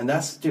 Yeah. You know? And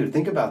that's, dude,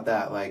 think about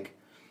that. Like,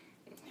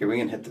 here, we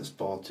can hit this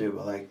ball too,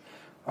 but like,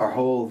 our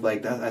whole,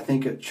 like,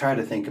 try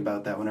to think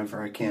about that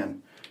whenever I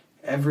can.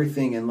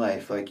 Everything in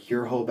life, like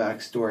your whole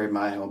backstory,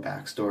 my whole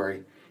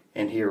backstory,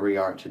 and here we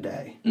are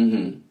today.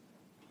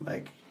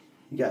 Like,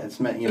 yeah, it's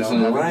meant, you know,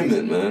 an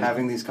alignment, man.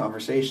 Having these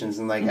conversations,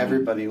 and like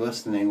everybody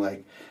listening,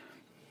 like,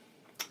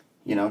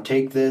 you know,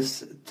 take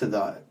this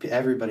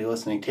everybody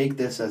listening, take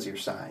this as your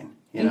sign,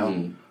 you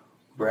know,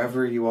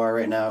 wherever you are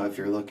right now, if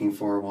you're looking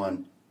for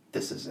one,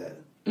 this is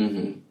it.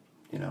 You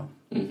know,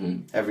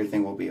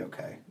 everything will be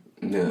okay.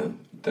 Yeah,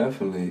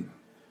 definitely.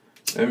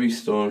 Every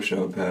storm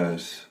shall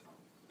pass.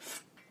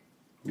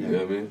 You know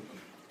what I mean?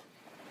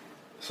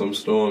 Some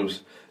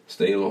storms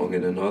stay longer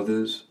than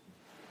others.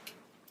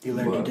 You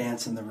learn to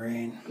dance in the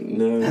rain.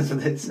 No. That's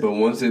what they say. But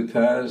once it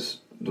passes,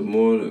 the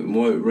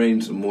more it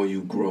rains, the more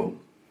you grow.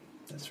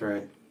 That's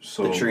right.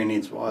 So the tree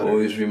needs water.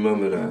 Always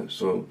remember that.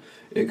 So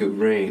it could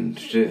rain,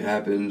 shit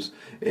happens,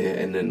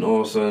 and then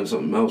all of a sudden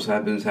something else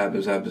happens.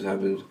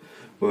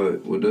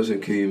 But what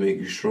doesn't kill you make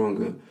you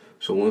stronger.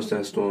 So once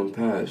that storm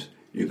passes,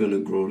 you're gonna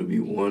grow to be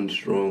one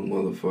strong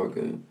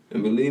motherfucker.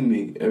 And believe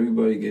me,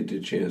 everybody get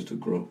the chance to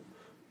grow.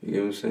 You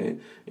get what I'm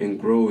saying? And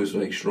grow is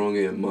like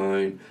stronger in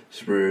mind,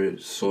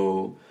 spirit,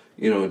 soul.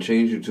 You know,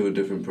 change you to a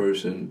different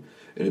person,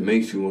 and it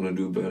makes you want to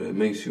do better. It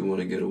makes you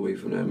want to get away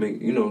from that.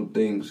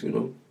 Things.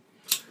 I'm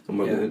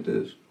about to hit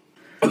this.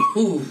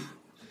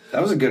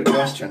 That was a good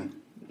question.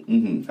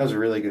 Mm-hmm. That was a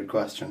really good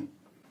question.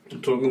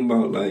 I'm talking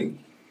about like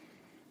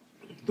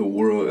the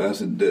world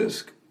as a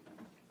disc.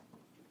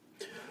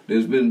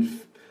 There's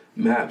been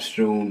maps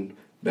shown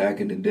back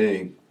in the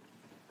day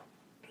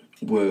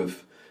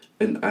with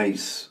an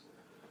ice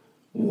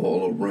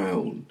wall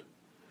around,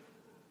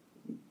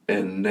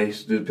 and they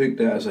depict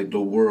that as like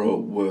the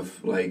world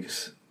with like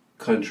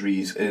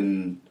countries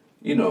and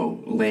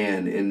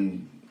land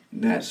in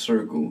that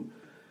circle.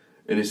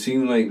 And it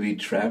seemed like we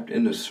trapped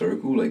in a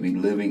circle, like we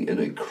living in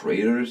a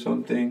crater or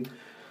something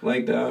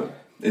like that.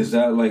 Is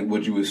that like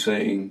what you were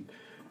saying,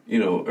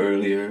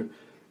 earlier?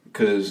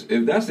 Because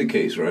if that's the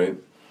case, right,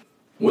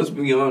 what's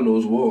beyond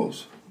those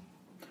walls?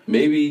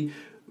 Maybe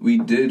we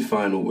did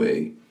find a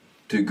way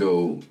to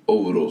go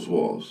over those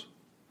walls.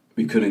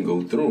 We couldn't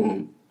go through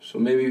them, so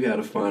maybe we had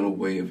to find a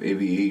way of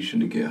aviation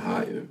to get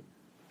higher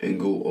and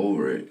go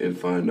over it and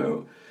find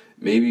out.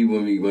 Maybe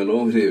when we went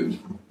over there,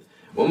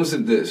 when was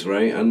it this,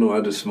 right? I know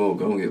I just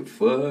smoke, I don't give a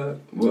fuck.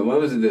 But when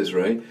was it this,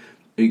 right?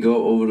 We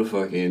go over the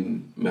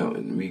fucking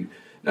mountain.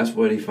 That's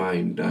where they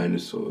find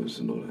dinosaurs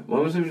and all that.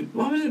 Why was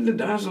it the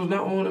dinosaurs,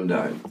 not all of them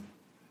died?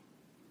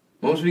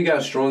 Once we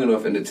got strong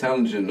enough and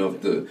intelligent enough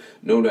to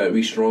know that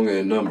we stronger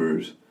in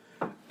numbers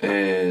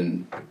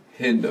and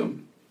hid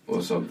them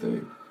or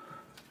something.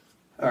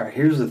 All right,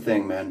 here's the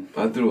thing, man.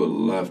 I threw a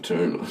left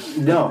turn.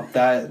 No,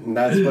 that's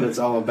what it's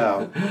all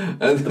about.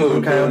 The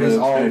Blue Coyote's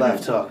all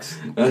left hooks.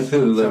 I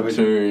threw a left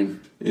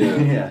turn. Yeah.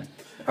 Yeah.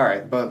 All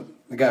right, but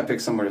we gotta pick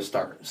somewhere to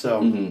start.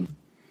 So,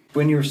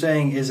 when you were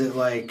saying, is the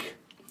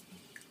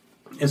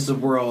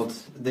world?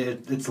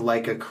 It's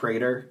like a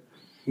crater.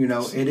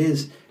 It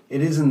is.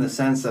 It is in the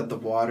sense that the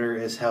water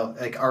is held,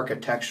 like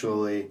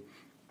architecturally.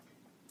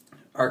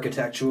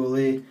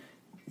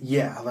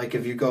 Yeah, like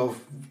if you go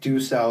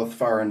due south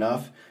far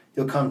enough,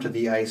 you'll come to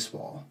the ice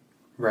wall,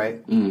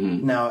 right?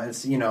 Mm-hmm. Now,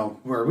 it's,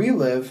 where we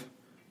live,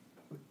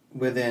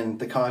 within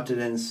the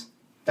continents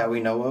that we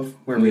know of,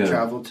 where we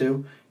travel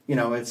to,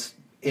 it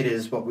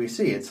is what we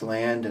see. It's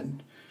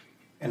land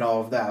and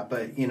all of that.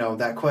 But,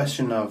 that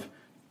question of,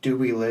 do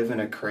we live in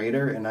a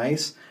crater in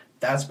ice?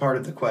 That's part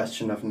of the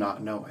question of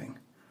not knowing.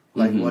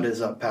 Like, what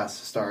is up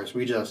past the stars?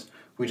 We just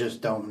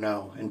don't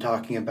know. And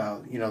talking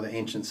about, the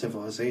ancient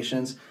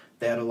civilizations,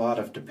 they had a lot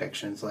of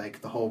depictions,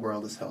 like the whole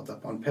world is held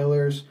up on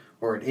pillars,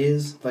 or it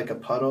is like a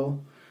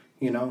puddle,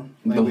 Like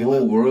the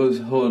whole world is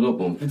held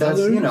up on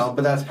pillars?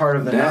 But that's part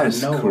of the not knowing.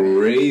 That's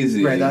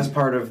crazy. Right, that's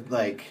part of,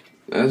 like...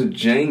 That's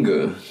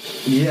Jenga.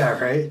 Yeah,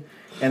 right?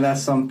 And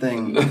that's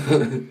something...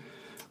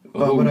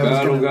 But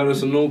God don't got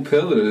us no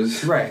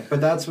pillars. Right,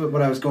 but that's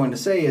what I was going to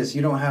say is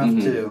you don't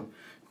have to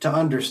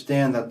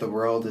understand that the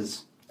world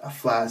is a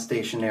flat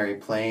stationary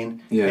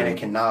plane and it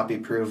cannot be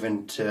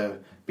proven to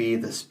be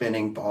the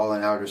spinning ball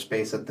in outer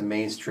space that the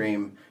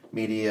mainstream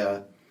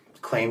media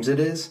claims it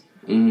is.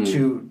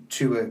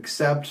 To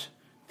accept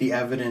the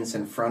evidence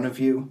in front of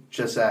you,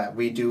 just that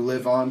we do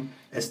live on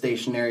a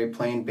stationary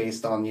plane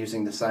based on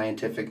using the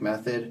scientific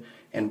method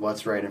and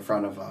what's right in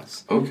front of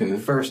us. Okay.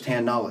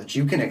 First-hand knowledge.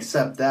 You can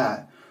accept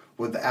that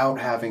without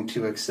having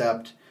to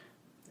accept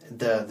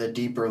the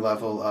deeper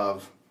level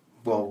of,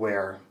 well,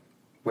 where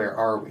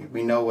are we?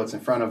 We know what's in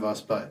front of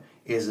us, but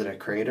is it a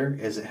crater?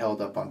 Is it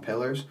held up on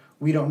pillars?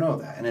 We don't know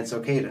that, and it's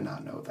okay to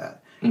not know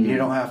that. You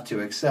don't have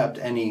to accept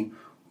any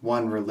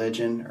one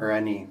religion or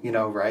any,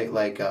 right?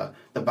 Like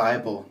the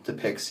Bible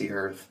depicts the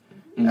earth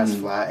as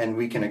flat, and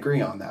we can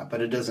agree on that,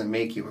 but it doesn't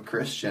make you a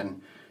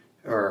Christian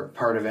or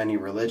part of any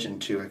religion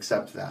to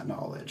accept that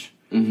knowledge.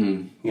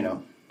 You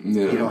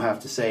don't have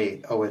to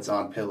say, oh, it's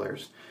on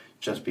pillars,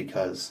 just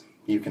because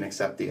you can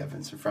accept the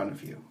evidence in front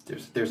of you.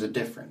 There's a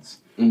difference.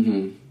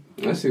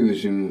 I see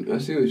what you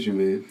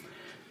mean.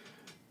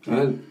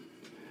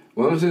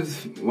 Why was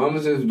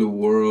if the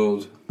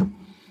world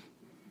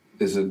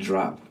is a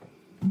drop,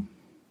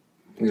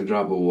 like a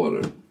drop of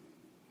water,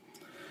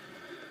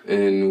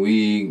 and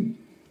we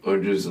are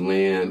just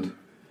land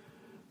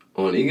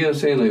on, you get what I'm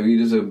saying? Like we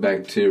just a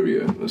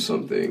bacteria or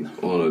something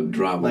on a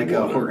drop of water. Like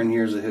a Horton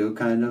Hears a Who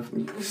kind of.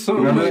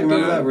 Something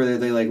remember that where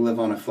they like live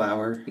on a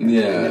flower?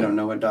 Yeah. They don't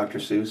know what Dr.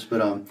 Seuss,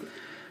 but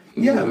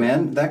yeah,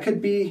 man, that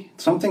could be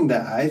something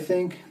that I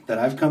think that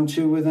I've come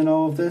to within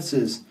all of this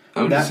is.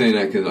 I'm just saying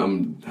that because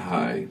I'm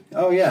high.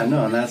 Oh yeah,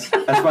 no, and that's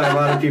why a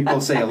lot of people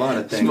say a lot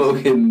of things.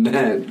 Smoking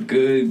that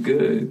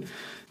good.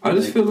 I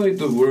just feel like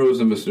the world is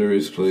a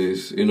mysterious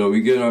place. You know,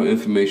 we get our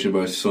information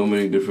by so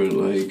many different,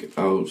 like,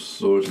 out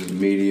sources,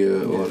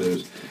 media, all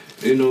this.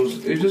 You know,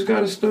 you just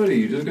gotta study.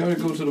 You just gotta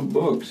go to the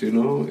books, you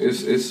know?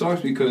 It sucks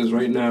because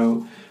right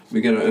now,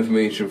 we get our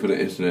information for the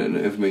internet, and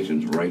the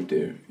information's right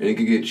there. And it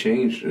can get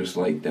changed just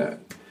like that.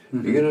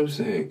 Mm-hmm. You get what I'm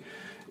saying?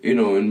 You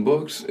know, in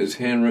books, it's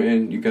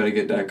handwritten. You gotta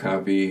get that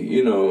copy,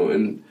 you know,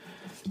 and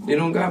they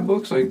don't got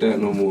books like that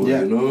no more,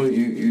 you know?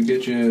 You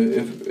get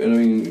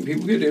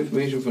people get the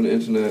information from the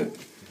internet.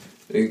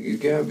 You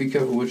gotta be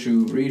careful what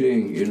you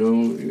reading, you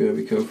know. You gotta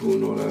be careful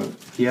and all that.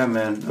 Yeah,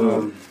 man.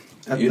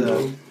 But, you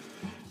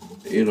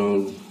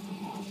know,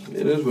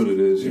 it is what it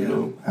is. You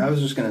know. I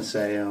was just gonna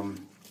say,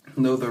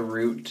 know the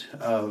root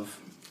of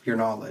your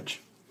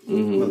knowledge,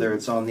 whether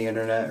it's on the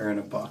internet or in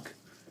a book.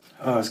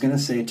 Oh, I was gonna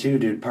say too,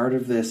 dude. Part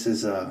of this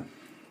is, I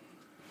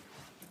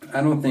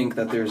don't think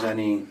that there's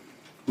any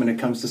when it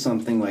comes to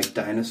something like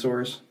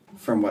dinosaurs.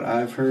 From what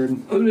I've heard,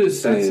 I'm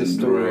just saying, that's a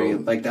story.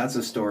 bro. Like that's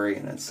a story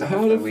in itself.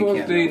 How the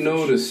fuck they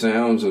know the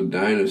sounds of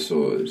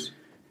dinosaurs?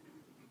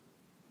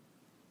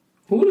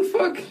 Who the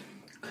fuck?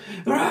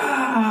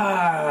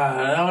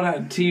 All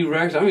that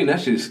T-Rex. I mean,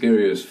 that shit's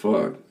scary as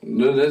fuck.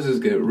 Let's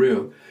just get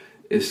real.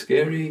 It's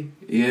scary.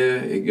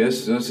 Yeah, I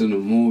guess that's in the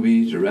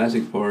movie.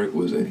 Jurassic Park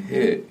was a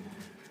hit.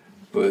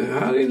 But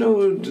how do you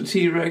know the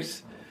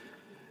T-Rex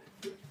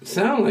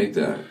sound like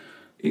that?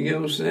 You get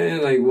what I'm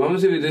saying? Like, why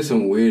don't you do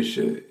some weird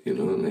shit? You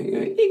know, like,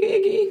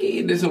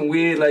 there's some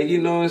weird, like, you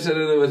know, instead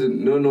of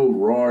no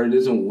roar,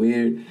 there's some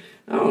weird,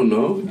 I don't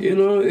know, you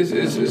know,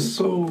 it's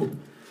so,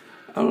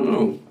 I don't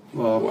know.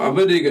 Well, I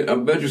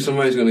bet you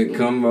somebody's gonna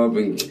come up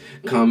and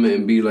comment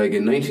and be like,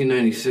 in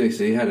 1996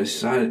 they had a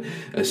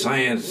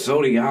science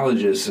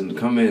sociologist and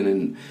come in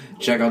and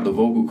check out the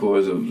vocal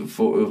cords of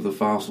the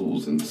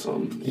fossils and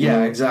some. Yeah,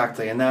 know?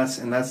 Exactly, and that's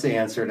the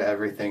answer to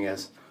everything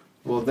is.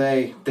 Well,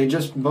 they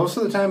just, most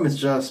of the time it's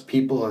just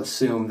people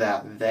assume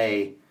that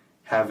they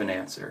have an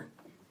answer.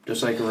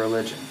 Just like a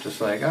religion.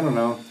 Just like, I don't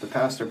know, the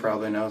pastor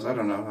probably knows, I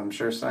don't know, I'm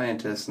sure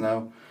scientists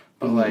know.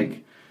 But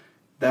like,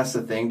 that's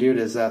the thing, dude,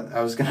 is that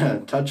I was going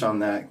to touch on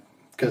that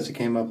because it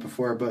came up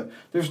before, but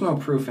there's no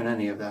proof in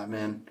any of that,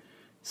 man.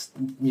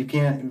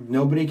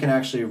 Nobody can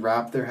actually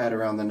wrap their head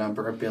around the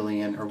number a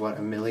billion or what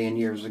a million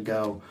years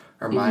ago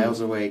or miles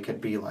away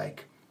could be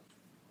like.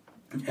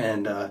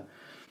 And,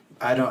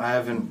 I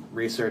haven't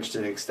researched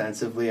it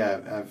extensively.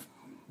 I've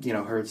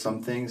heard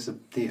some things,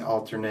 the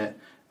alternate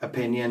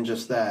opinion,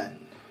 just that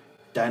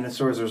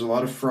dinosaurs, there's a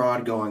lot of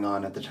fraud going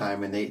on at the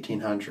time in the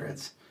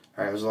 1800s.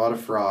 All right, there was a lot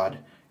of fraud,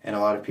 and a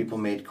lot of people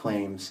made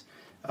claims.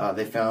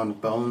 They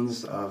found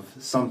bones of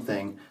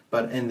something,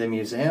 but in the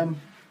museum...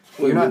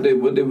 Wait, what they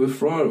were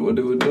fraud? What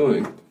they were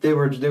doing? They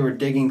were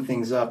digging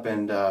things up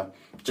and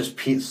just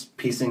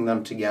piecing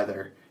them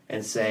together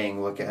and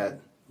saying, look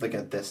at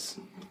this.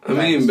 I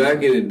mean,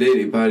 back in the day,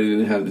 they probably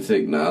didn't have the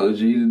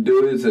technology to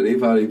do it, so they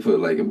probably put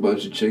like a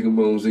bunch of chicken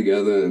bones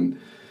together and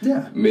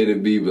made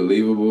it be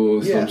believable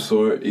of some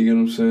sort. You get what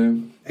I'm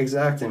saying?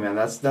 Exactly, man.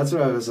 That's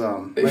what I was.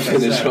 Like I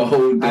said,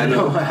 I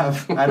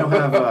don't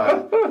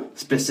have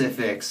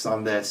specifics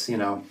on this. You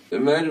know.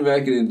 Imagine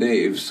back in the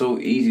day, it was so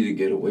easy to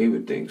get away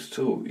with things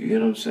too. You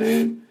get what I'm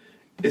saying?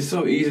 It's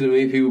so easy to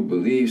make people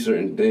believe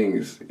certain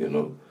things. You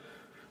know.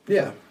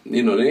 Yeah.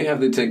 You know, they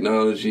have the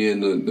technology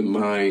and the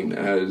mind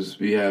as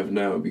we have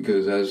now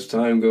because as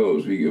time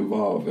goes, we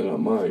evolve in our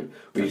mind.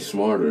 We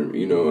smarter,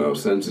 you know, our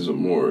senses are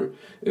more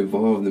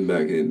evolved than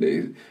back in the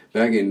day.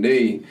 Back in the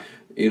day,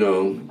 you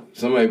know,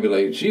 somebody be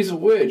like, she's a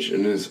witch,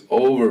 and it's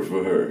over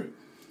for her.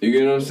 You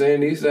get what I'm saying?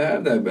 They used to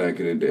have that back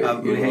in the day.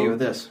 Let me hit you with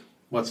this.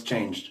 What's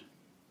changed?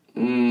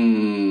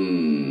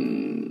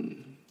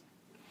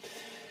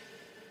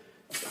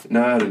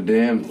 Not a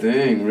damn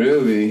thing,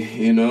 really.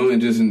 You know,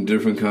 it's just in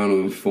different kind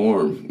of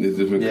form. It's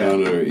different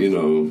kind of, you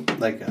know.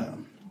 Like,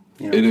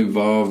 it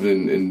evolved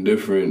in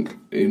different,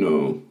 you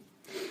know,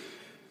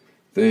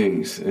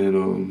 things.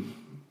 And,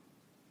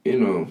 you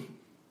know,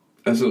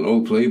 that's an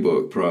old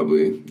playbook,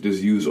 probably.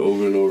 Just used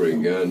over and over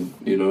again,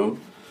 you know.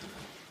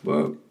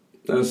 But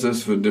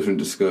that's for a different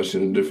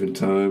discussion, a different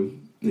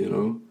time, you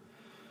know.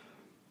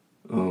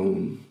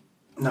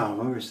 No,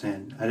 what we're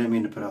saying, I didn't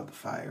mean to put out the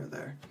fire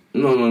there.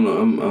 No,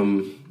 I'm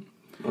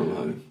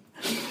high.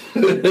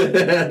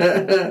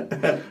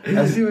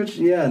 I see what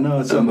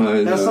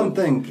that's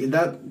something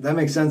that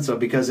makes sense though,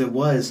 because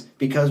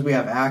we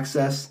have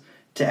access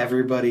to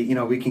everybody, you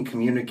know, we can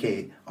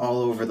communicate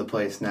all over the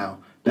place now.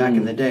 Back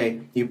in the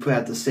day,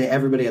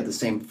 everybody had the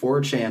same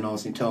 4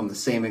 channels, and you tell them the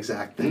same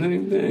exact thing.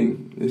 Same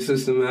thing. It's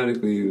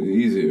systematically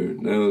easier.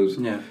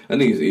 I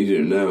think it's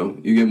easier now.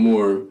 You get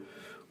more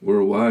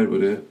worldwide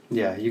with it.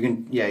 Yeah, you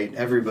can. Yeah,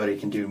 everybody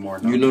can do more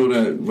knowledge. You know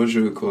that, what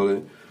should we call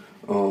it?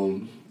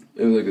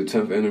 It was like the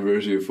 10th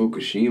anniversary of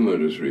Fukushima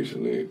just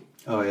recently.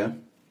 Oh, yeah?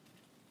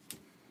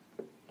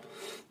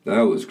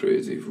 That was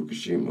crazy,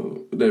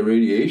 Fukushima. That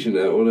radiation,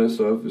 all that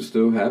stuff is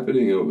still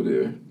happening over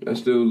there.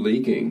 That's still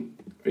leaking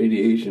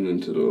radiation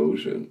into the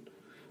ocean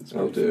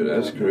out there.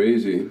 That's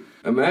crazy.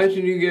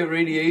 Imagine you get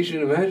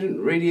radiation. Imagine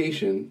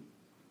radiation.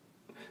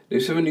 They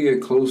say when you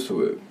get close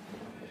to it,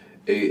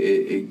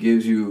 it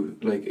gives you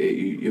like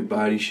your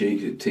body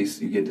shakes. It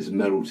tastes. You get this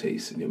metal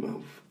taste in your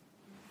mouth.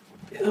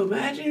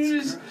 Imagine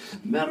this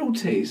metal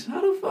taste.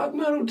 How the fuck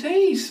metal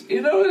taste?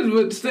 You know,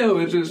 but still,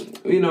 it's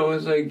just, you know,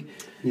 it's like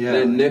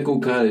that nickel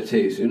kind of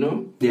taste, you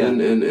know? Yeah.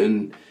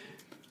 And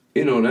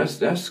you know,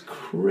 that's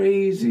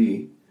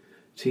crazy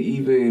to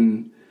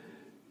even,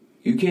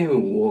 you can't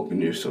even walk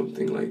near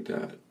something like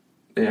that.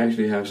 They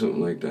actually have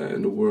something like that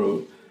in the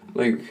world.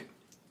 Like,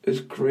 it's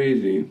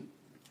crazy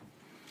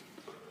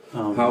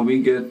how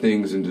we get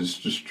things and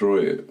just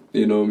destroy it.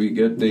 You know, we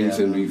get things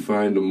and we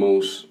find the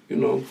most, you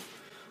know.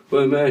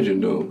 But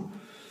imagine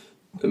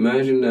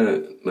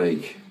that,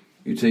 like,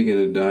 you're taking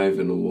a dive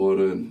in the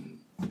water, and,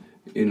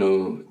 you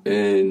know,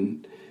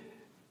 and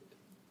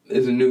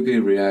there's a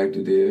nuclear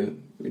reactor there.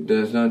 It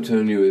does not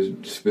turn you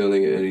as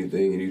spilling or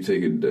anything, and you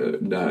take a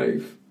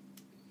dive.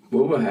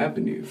 What would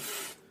happen to you?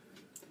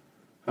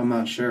 I'm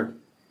not sure,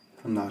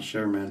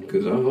 man.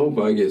 Because I hope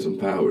I get some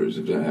powers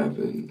if that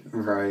happened.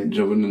 Right.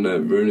 Jumping in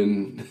that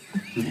burning...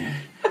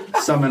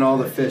 Summon all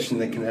the fish in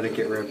the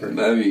Connecticut River.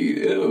 That'd be,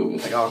 ew.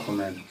 Like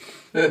Aquaman.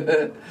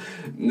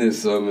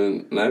 This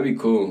summer, that'd be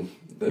cool.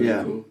 That'd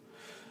be cool.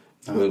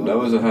 But that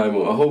was a high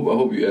moment. I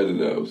hope you edit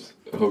those.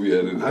 I hope you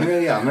edit that.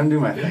 I'm gonna do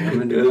my thing. I'm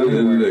gonna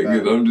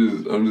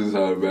do that. I'm just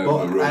high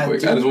babbling real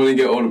quick. I just want to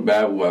get all the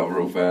babble out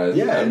real fast.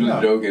 Yeah, I'm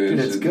just joking. Dude,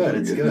 it's good.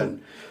 It's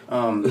good.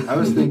 I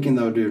was thinking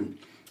though, dude.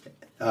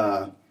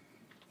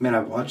 Man, I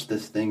watched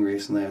this thing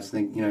recently. I was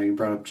thinking, you know, you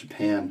brought up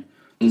Japan,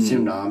 the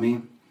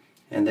tsunami,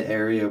 and the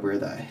area where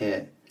that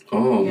hit.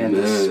 Oh, and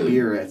man. the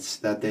spirits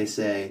that they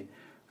say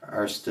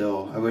are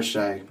still. I wish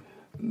I.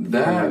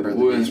 That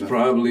was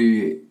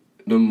probably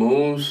the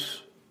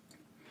most.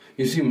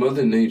 You see,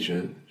 Mother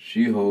Nature,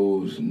 she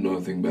holds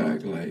nothing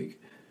back. Like,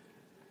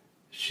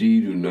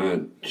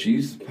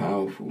 she's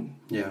powerful.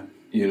 Yeah.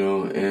 You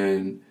know,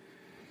 and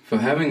for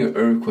having an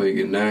earthquake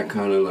and that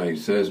kind of like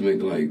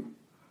seismic,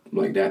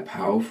 like that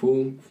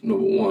powerful.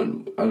 Number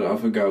one, I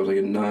forgot it was like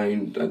a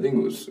 9. I think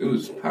it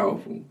was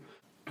powerful.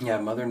 Yeah,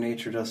 Mother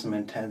Nature does some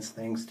intense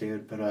things,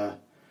 dude. But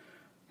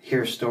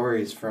hear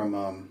stories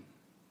from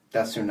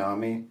that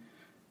tsunami.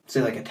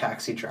 Say like a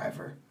taxi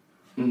driver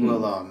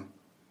will.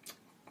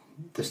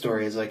 The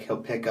story is like he'll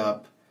pick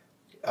up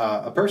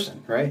a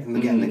person, right, and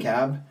they get in the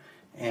cab,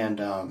 and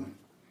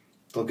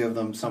they'll give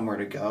them somewhere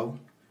to go,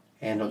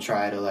 and he'll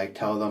try to like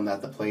tell them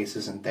that the place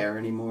isn't there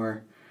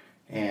anymore,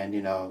 and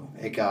you know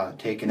it got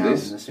taken out in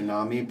the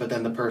tsunami, but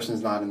then the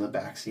person's not in the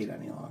back seat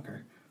any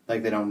longer.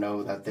 Like they don't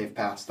know that they've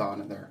passed on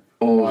and they're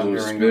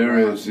wandering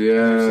spirits,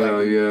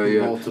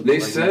 yeah. Multiple, they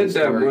like, said that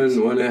stories.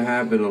 when it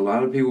happened, a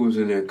lot of people was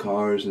in their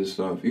cars and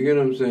stuff. You get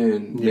what I'm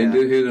saying? Yeah. They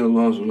did hear the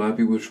alarms. A lot of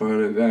people were trying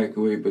to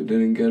evacuate, but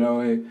didn't get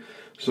away.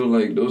 So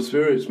like those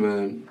spirits,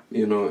 man,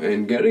 you know,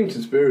 and getting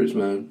to spirits,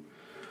 man.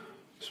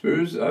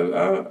 Spirits,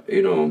 I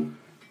you know,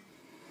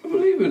 I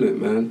believe in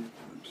it, man.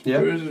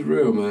 Spirits is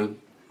real, man.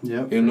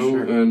 Yeah, you know,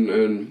 sure.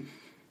 and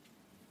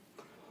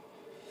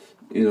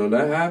you know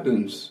that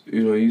happens.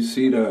 You know, you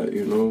see that,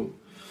 you know.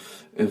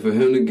 And for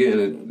him to get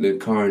in the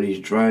car and he's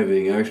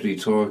driving, actually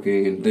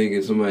talking and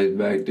thinking somebody's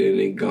back there and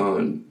they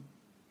gone,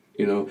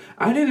 you know.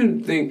 I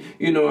didn't think,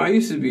 you know, I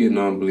used to be a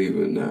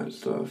non-believer in that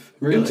stuff.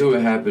 Really? Until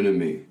it happened to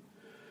me.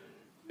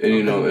 And,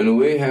 you know, and the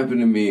way it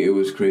happened to me, it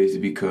was crazy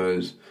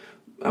because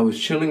I was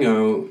chilling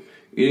out,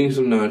 eating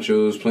some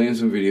nachos, playing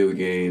some video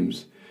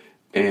games,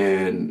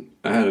 and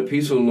I had a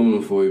piece of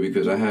aluminum foil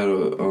because I had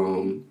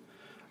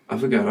I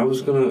forgot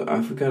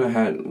I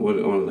had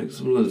like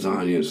some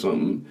lasagna or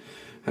something.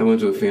 I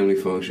went to a family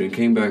function,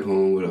 came back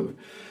home, whatever.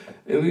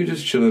 And we were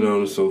just chilling out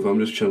on the sofa. I'm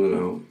just chilling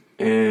out.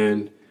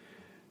 And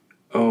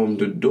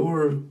the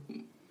door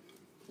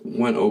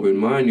went open.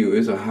 Mind you,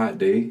 it's a hot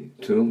day,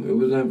 too. It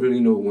was not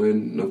really no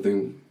wind,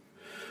 nothing.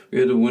 We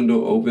had the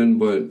window open,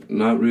 but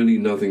not really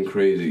nothing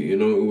crazy. You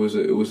know, it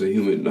was a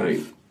humid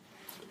night.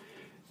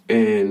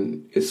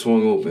 And it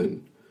swung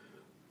open.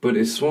 But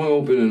it swung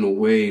open in a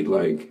way,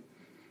 like,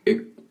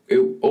 it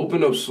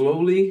opened up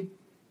slowly,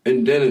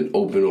 and then it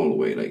opened all the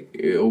way. Like,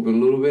 it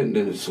opened a little bit, and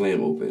then it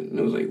slammed open. And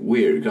it was, like,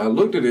 weird. 'Cause I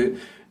looked at it,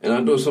 and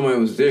I thought somebody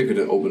was there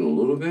because it opened a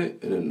little bit,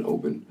 and then it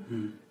opened.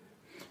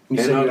 You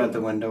said you had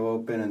the window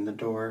open and the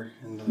door?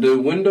 The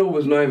window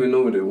was not even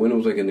over there. The window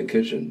was, like, in the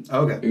kitchen.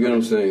 Okay. You get what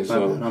I'm saying?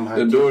 So,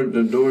 the door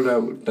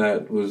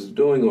that was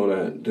doing all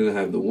that didn't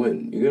have the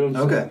wind. You get what I'm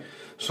saying? Okay.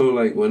 So,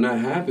 like, when that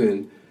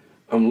happened,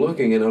 I'm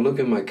looking, and I look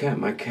at my cat.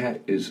 My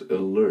cat is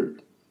alert.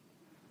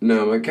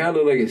 Now, my cat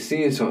looked like it's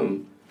seeing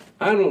something.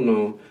 I don't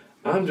know.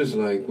 I'm just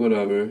like,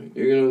 whatever.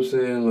 You know what I'm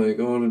saying? Like,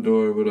 oh, the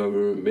door,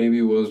 whatever. Maybe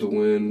it was the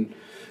wind.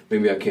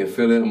 Maybe I can't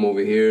feel it. I'm over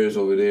here. It's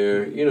over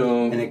there. You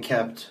know. And it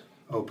kept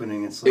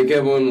opening and slamming. It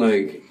kept on,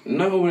 like,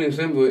 not opening and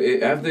slamming, but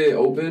after it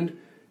opened,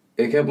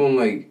 it kept on,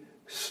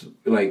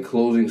 like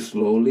closing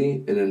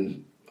slowly and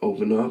then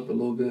open up a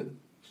little bit.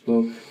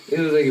 Slow. It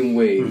was like in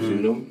waves, you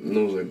know? And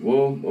I was like,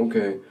 whoa,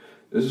 okay.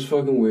 This is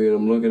fucking weird.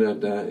 I'm looking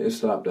at that. It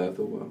stopped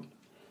after a while.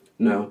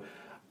 Now,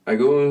 I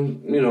go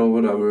in, you know,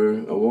 whatever.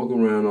 I walk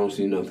around, I don't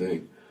see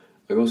nothing.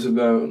 I go sit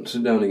down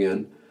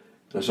again,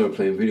 and I start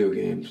playing video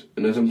games.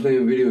 And as I'm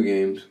playing video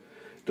games,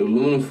 the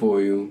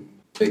lunar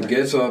it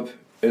gets up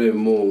and it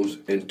moves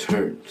and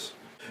turns.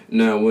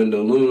 Now, when the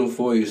lunar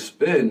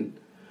spin,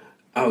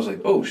 I was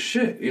like, oh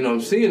shit, you know,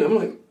 I'm seeing it. I'm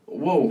like,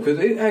 whoa, because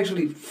it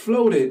actually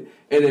floated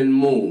and then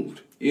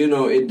moved. You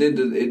know, it did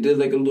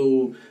like a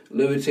little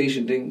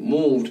levitation thing,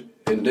 moved,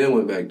 and then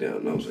went back down.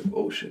 And I was like,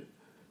 oh shit.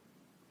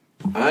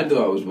 I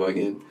thought I was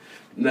bugging.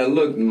 Now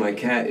look, my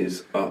cat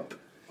is up.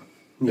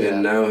 Yeah.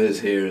 And now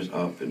his hair is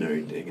up and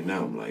everything. And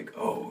now I'm like,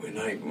 oh, and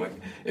I'm like,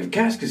 if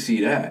cats could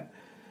see that,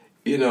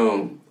 you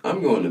know,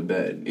 I'm going to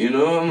bed. You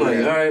know, I'm like,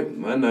 all right,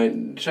 my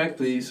night check,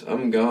 please.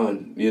 I'm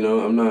gone. You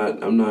know, I'm not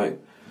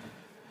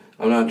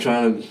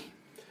trying to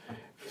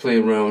play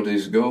around with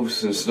these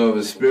ghosts and stuff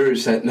and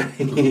spirits at night.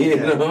 You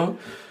know,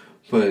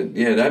 but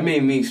yeah, that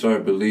made me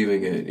start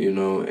believing it. You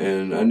know,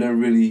 and I never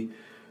really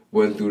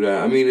went through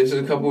that. I mean, there's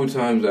a couple of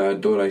times that I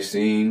thought I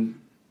seen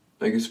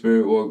like a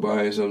spirit walk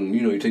by or something.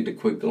 You know, you take the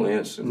quick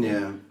glance and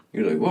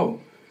you're like,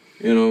 whoa,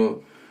 you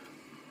know.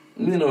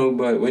 You know,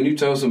 but when you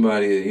tell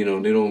somebody, you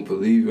know, they don't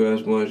believe you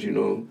as much, you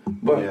know.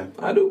 But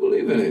I do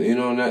believe in it, you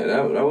know. And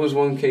that was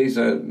one case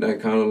that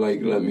kind of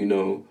like let me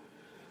know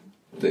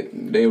that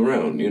they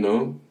around, you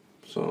know.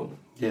 So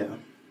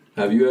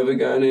have you ever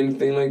gotten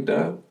anything like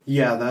that?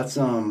 Yeah, that's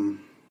when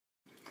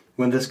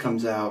this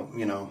comes out,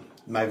 you know,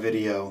 my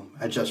video.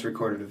 I just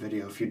recorded a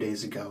video a few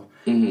days ago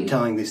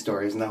telling these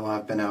stories, and that will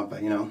have been out.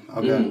 But you know,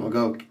 I'll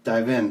go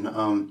dive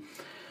in.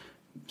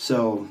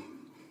 So.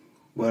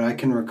 What I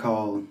can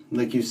recall,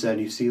 like you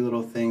said, you see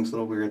little things,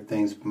 little weird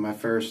things. But my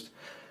first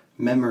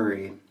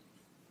memory,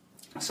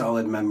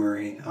 solid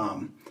memory,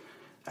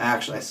 I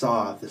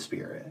saw the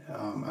spirit.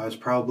 I was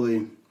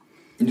probably...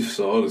 You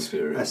saw the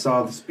spirit? I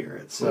saw the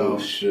spirit. So, oh,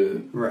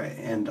 shit. Right,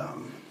 and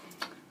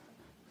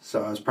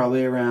so I was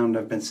probably around,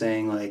 I've been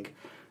saying like,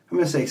 I'm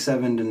going to say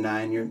 7 to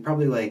 9 years,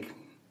 probably like,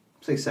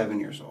 say 7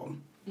 years old.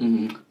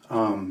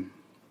 Mm-hmm.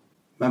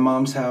 My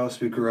mom's house,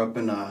 we grew up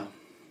in a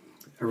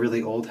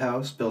really old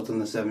house built in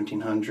the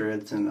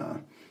 1700s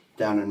and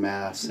down in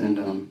Mass.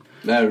 And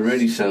that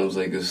already sounds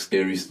like a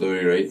scary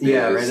story right there.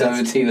 Yeah, right.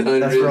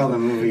 1700s. That's where all the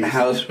movies. A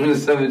house from the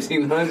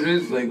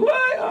 1700s. Like,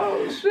 what?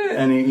 Oh, shit.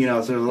 And, you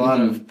know, so there's a lot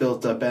of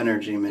built up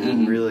energy,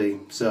 man, really.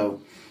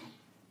 So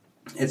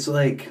it's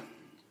like,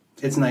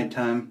 it's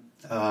nighttime.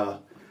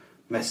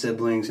 My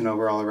siblings, you know,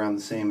 we're all around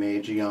the same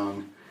age,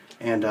 young.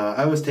 And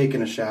I was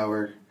taking a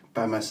shower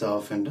by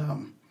myself, and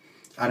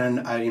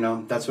you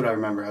know, that's what I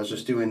remember. I was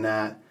just doing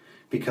that.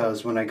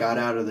 Because when I got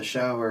out of the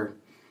shower,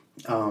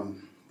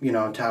 you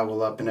know,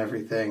 towel up and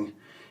everything,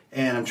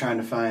 and I'm trying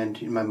to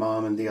find my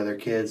mom and the other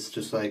kids,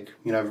 just like,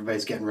 you know,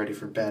 everybody's getting ready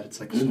for bed.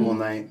 It's like a school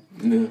night.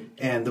 Yeah.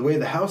 And the way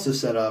the house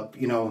is set up,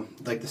 you know,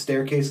 like the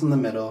staircase in the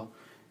middle,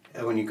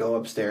 and when you go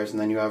upstairs, and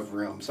then you have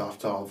rooms off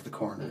to all of the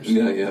corners.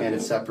 And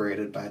it's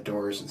separated by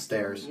doors and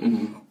stairs.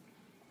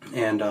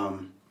 And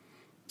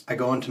I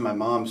go into my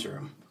mom's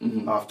room,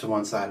 off to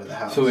one side of the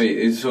house. So wait,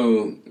 it's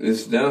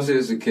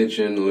downstairs the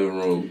kitchen, the living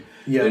room.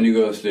 Yeah. Then you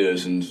go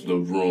upstairs and the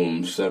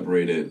room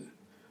separated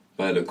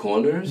by the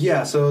corners?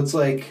 Yeah, so it's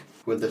like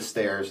with the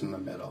stairs in the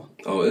middle.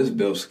 Oh, it's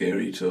built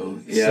scary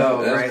too. Yeah,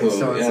 so, that's cool.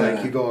 So it's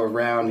like you go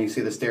around and you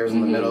see the stairs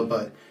in the middle,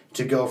 but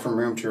to go from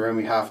room to room,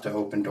 you have to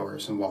open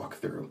doors and walk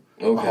through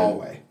a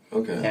hallway.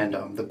 Okay. And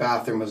the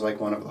bathroom was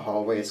like one of the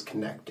hallways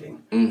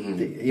connecting.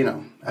 You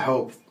know, I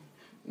hope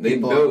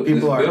people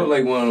built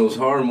like one of those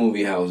horror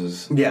movie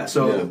houses. Yeah,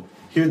 so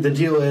here the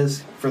deal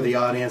is, for the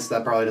audience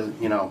that probably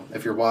doesn't, you know,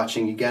 if you're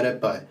watching, you get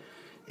it, but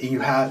you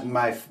had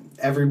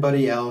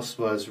everybody else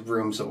was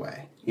rooms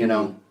away, you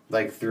know,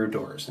 like through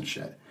doors and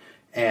shit.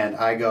 And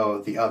I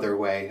go the other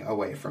way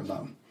away from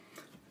them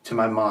to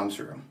my mom's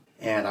room.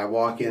 And I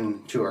walk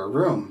into her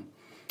room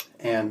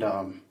and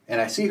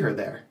I see her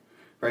there,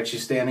 right?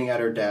 She's standing at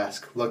her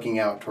desk looking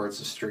out towards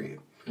the street.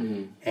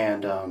 And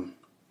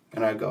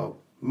I go,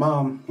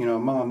 Mom, you know,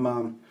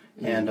 Mom.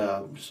 And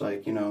just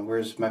like, you know,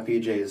 where's my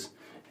PJs?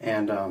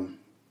 And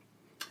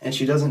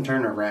she doesn't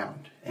turn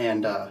around.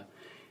 And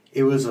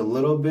it was a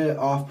little bit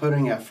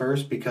off-putting at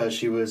first because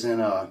she was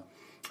in a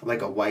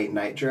white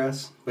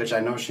nightdress, which I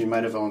know she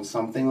might have owned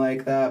something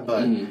like that,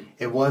 but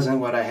it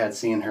wasn't what I had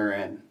seen her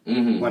in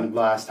when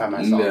last time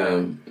I saw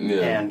her,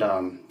 and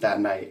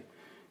that night.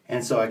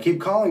 And so I keep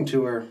calling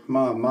to her,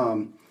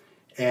 Mom,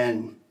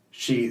 and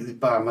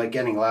but I'm like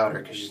getting louder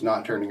because she's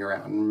not turning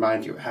around. And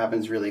mind you, it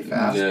happens really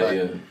fast,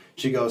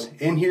 she goes,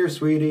 "In here,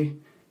 sweetie."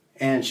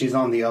 And she's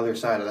on the other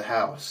side of the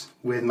house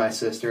with my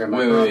sister and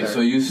my brother. Wait, so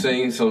you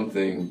saying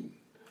something?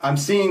 I'm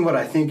seeing what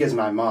I think is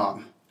my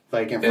mom,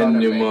 like in front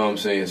of me. And your mom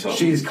saying something.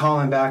 She's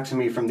calling back to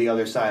me from the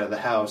other side of the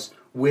house,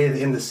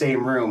 in the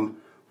same room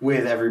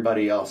with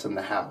everybody else in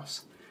the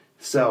house.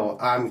 So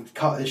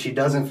she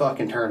doesn't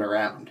fucking turn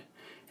around,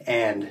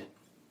 and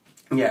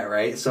yeah,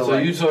 right. So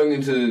like,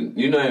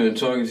 you're not even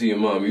talking to your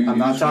mom. I'm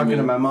not talking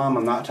to my mom.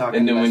 I'm not talking.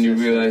 And then to my when you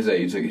sister. realize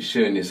that, you took a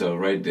shit on yourself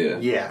right there.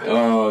 Yeah.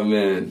 Oh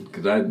man,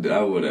 because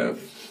I would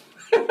have.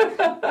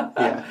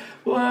 Yeah.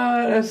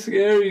 Wow, that's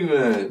scary,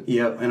 man.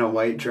 Yep, in a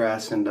white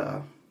dress, and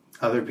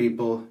other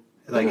people,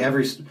 like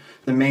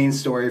the main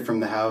story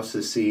from the house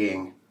is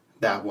seeing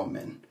that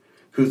woman,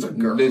 who's a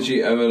girl. Did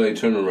she ever, like,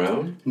 turn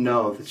around?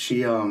 No,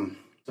 she,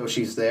 so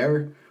she's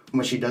there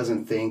when she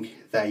doesn't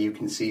think that you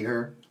can see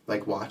her,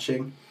 like,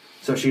 watching.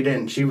 So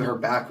her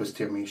back was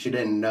to me. She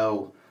didn't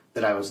know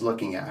that I was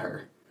looking at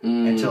her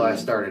until I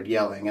started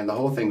yelling. And the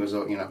whole thing was,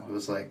 you know, it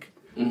was like,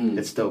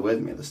 it's still with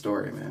me, the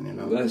story, man, you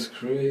know. That's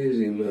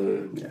crazy,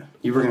 man. Yeah.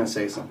 You were going to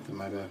say something,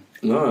 my bad.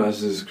 No,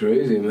 that's just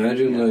crazy.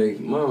 Imagine, like,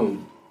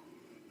 Mom.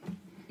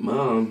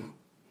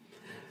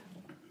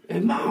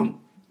 And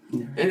Mom.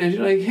 Yeah. And then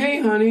you're like,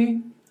 hey,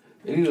 honey.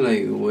 And you're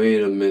like,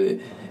 wait a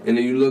minute. And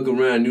then you look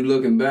around, you're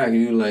looking back,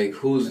 and you're like,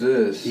 who's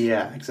this?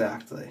 Yeah,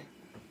 exactly.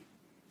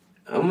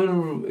 I'm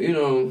gonna, you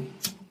know,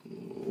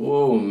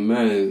 whoa,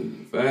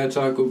 man. If I had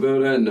Taco Bell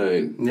that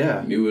night,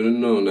 yeah, you would have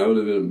known. That would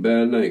have been a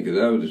bad night, because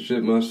I would have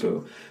shit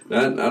myself.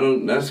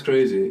 That's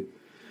crazy.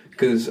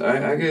 Because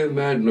I get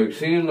imagine, like,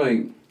 seeing,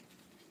 like,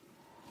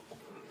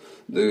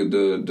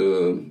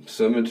 the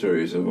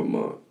cemeteries in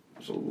Vermont.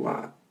 It's a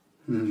lot.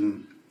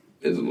 Mm-hmm.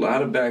 There's a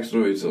lot of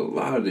backstories to a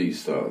lot of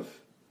these stuff.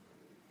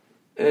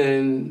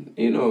 And,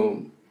 you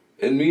know,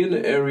 and me in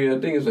the area, I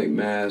think it's like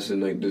Mass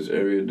and like this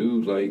area,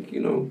 dude, like, you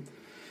know,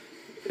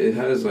 it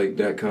has like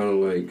that kind of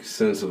like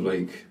sense of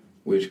like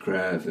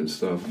witchcraft and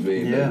stuff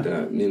made like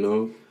that, you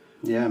know?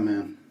 Yeah,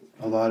 man.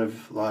 A lot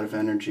of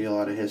energy, a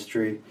lot of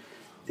history.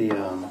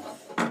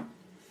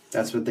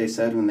 That's what they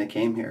said when they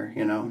came here,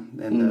 you know,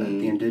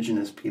 and the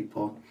indigenous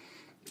people,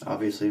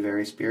 obviously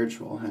very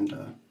spiritual,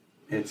 and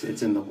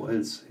it's in the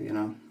woods, you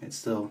know. It's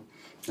still,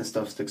 this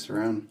stuff sticks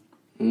around.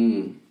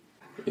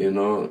 You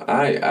know,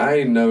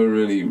 I never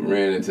really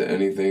ran into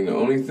anything. The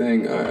only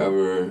thing I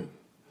ever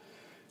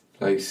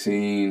like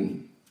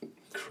seen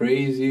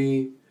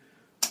crazy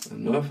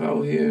enough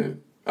out here,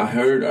 I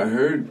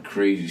heard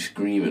crazy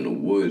scream in the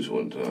woods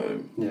one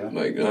time. Yeah.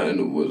 Like not in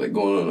the woods, like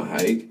going on a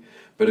hike.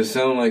 But it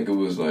sounded like it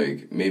was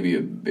like maybe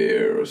a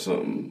bear or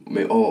something. I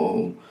mean,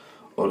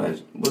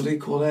 that, what do they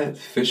call that?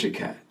 Fisher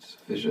cats.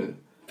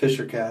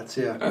 Fisher cats,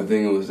 yeah. I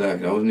think it was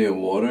that. I was near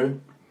water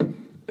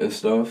and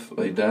stuff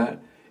like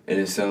that. And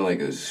it sounded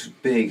like a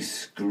big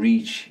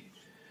screech,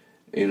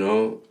 you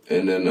know?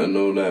 And then I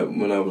know that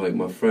when I was like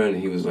my friend,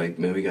 he was like,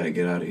 man, we gotta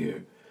get out of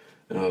here.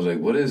 And I was like,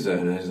 what is that?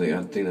 And I was like,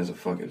 I think that's a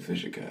fucking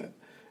Fisher cat.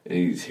 And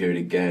he's hear it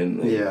again.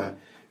 Like,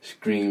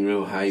 scream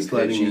real high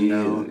pitchy. You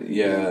know.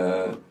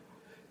 Yeah.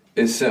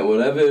 It said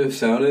whatever it was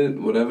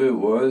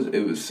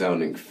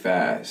sounding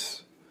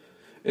fast.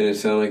 And it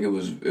sounded like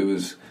it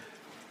was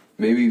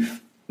maybe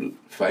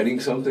fighting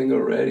something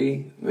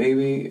already,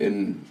 maybe,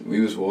 and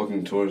we was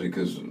walking towards it,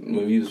 because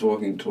when we was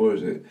walking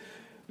towards it,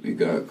 it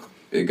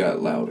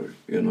got louder,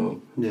 you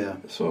know? Yeah.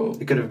 So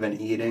it could have been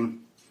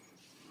eating.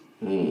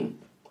 Glad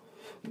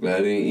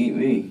they didn't eat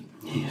me.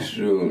 Yeah. It's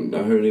true.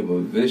 I heard they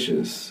were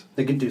vicious.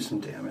 They could do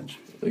some damage.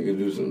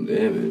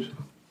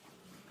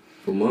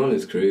 Vermont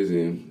is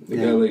crazy. They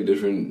got like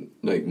different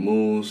like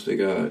moose. They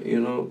got, you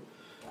know,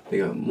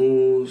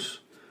 moose.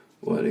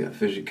 Well, they got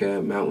Fisher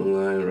cat, mountain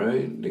lion,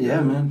 right? They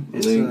got man.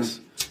 Lynx.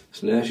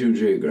 It's National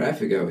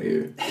Geographic out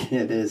here.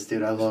 It is,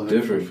 dude. I love it.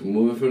 Different. From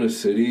moving from the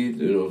city,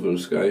 you know, from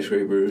the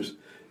skyscrapers,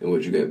 and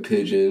what you got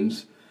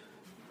pigeons.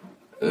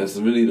 That's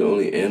really the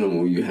only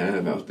animal you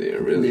have out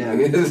there, really. Yeah.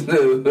 It's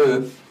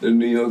the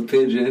New York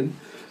pigeon.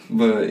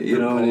 But, you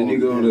know, and then you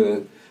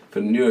go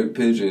from the New York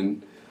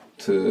pigeon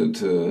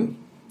to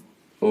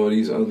all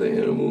these other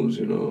animals,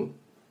 you know.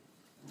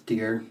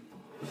 Deer.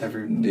 All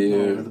over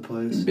the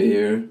place.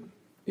 Bear,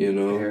 you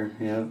know. Bear,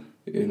 yeah.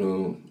 You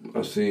know,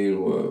 I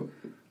seen what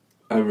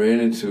I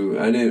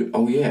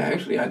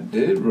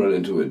did run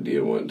into a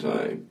deer one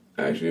time.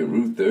 Actually, on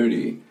Route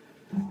 30.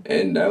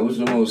 And that was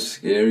the most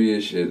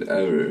scariest shit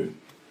ever.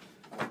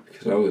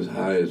 Because I was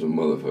high as a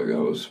motherfucker. I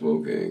was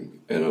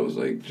smoking. And I was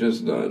like,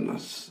 just done.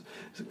 It's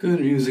good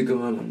music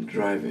on. I'm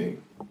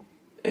driving.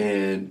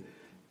 And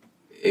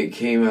it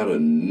came out of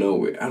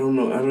nowhere. I don't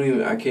know.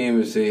 I can't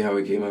even say how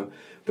it came out.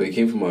 But it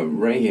came from my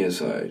right-hand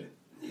side.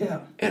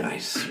 Yeah. And I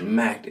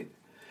smacked it.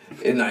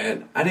 And I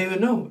didn't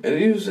even know. And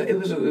it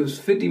was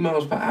 50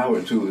 miles per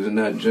hour, too. It was in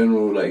that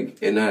general,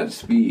 like, in that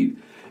speed.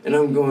 And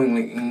I'm going,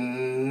 like,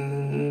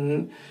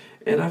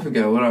 and I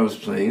forgot what I was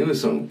playing. It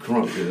was something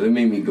crunk, because it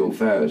made me go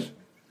fast.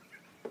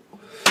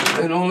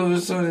 And all of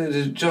a sudden, it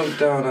just jumped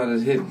down. I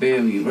just hit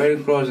Bambi right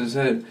across his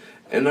head.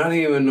 And I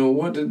didn't even know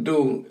what to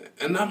do.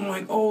 And I'm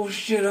like, oh,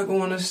 shit, I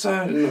go on the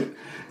side.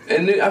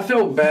 And then I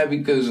felt bad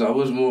because I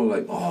was more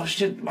like, oh,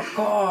 shit, my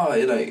car.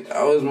 And like,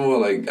 I was more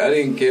like, I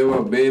didn't care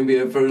about Bambi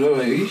at first. I was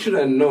like, he should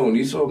have known.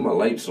 He saw my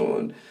lights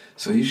on.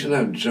 So he shouldn't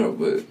have jumped.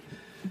 But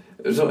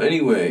so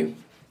anyway,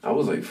 I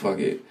was like, fuck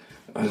it.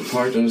 I was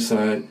parked on the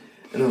side.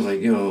 And I was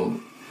like, yo,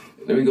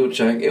 let me go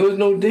check. It was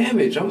no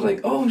damage. I was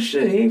like, oh,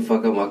 shit, he ain't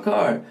fuck up my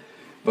car.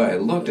 But I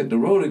looked at the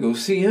road to go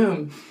see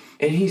him,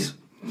 and he's,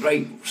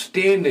 like,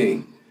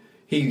 standing.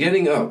 He's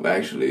getting up,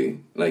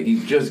 actually. Like,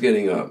 he's just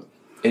getting up.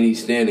 And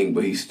he's standing,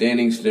 but he's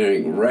standing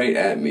staring right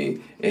at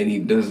me, and he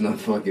does not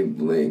fucking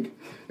blink.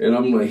 And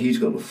I'm like, he's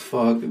gonna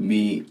fuck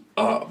me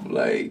up.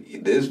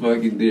 Like, this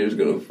fucking deer is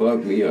gonna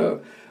fuck me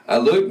up. I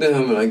looked at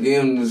him, and I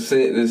gave him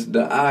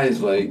the eyes,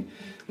 like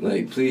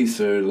Like, please,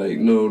 sir, like,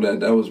 no,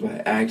 that was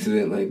by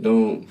accident. Like,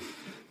 don't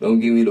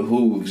give me the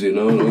hooves, you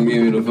know? Don't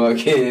give me the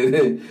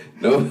fucking,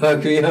 don't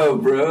fuck me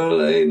up, bro.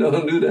 Like,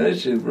 don't do that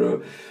shit,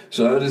 bro.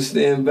 So I just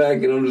stand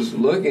back and I'm just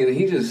looking, and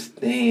he just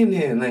staying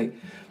there, like,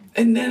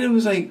 and then it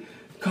was like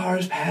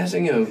cars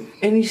passing him,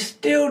 and he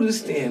still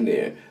just stand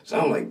there. So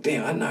I'm like,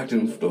 damn, I knocked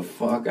him the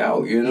fuck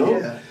out, you know?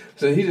 Yeah.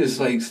 So he just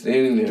like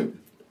standing there.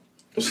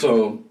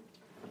 So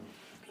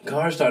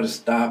cars started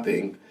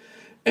stopping,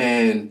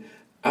 and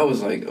I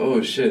was like,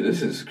 oh shit,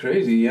 this is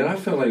crazy. And I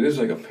felt like this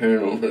was like a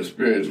paranormal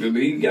experience, because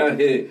he got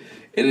hit,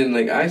 and then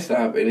like I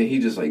stopped, and then he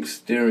just like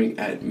staring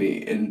at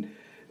me, and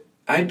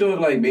I thought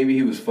like maybe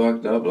he was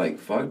fucked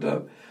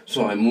up.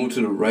 So I moved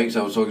to the right,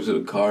 so I was talking to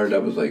the car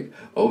that was like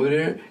over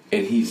there,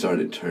 and he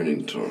started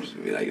turning towards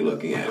me, like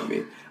looking at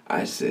me.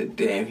 I said,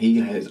 damn,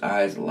 he got his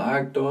eyes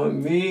locked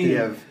on me. Do you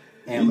have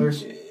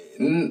antlers?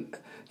 Did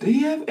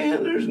he have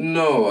antlers?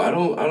 No, I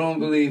don't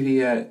believe he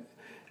had.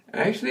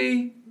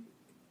 Actually,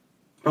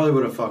 Probably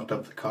would have fucked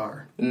up the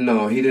car.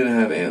 no, he didn't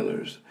have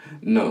antlers.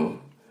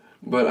 No.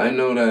 But I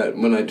know that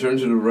when I turned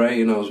to the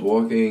right and I was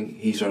walking,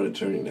 he started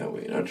turning that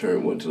way. And I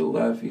went to the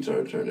left, he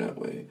started turning that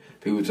way.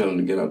 People told him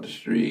to get out the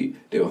street.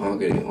 They were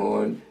honking their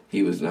horn.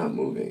 He was not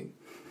moving.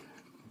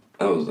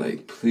 I was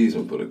like, please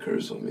don't put a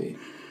curse on me.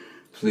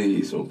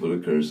 Please don't put a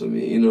curse on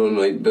me. You know,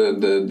 like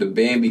the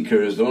Bambi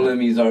curse. Don't let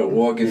me start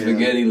walking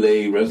spaghetti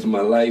leg rest of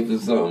my life or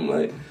something.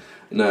 Like,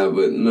 nah,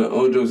 but no,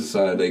 all jokes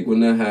aside, like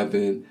when that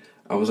happened,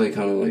 I was like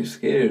kind of like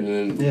scared.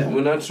 And then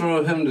when I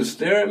saw him to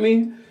stare at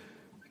me,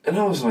 and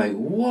I was like,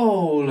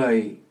 whoa,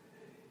 like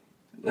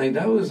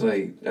that was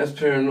like, that's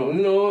paranormal.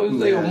 You know, it's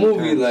like a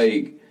movie,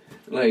 like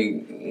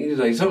he's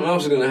like, something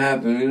else is gonna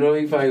happen, you know,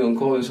 he probably gonna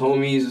call his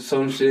homies or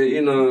some shit,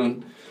 you know,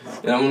 and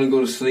I'm gonna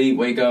go to sleep,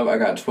 wake up, I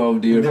got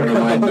 12 deer in front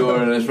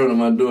of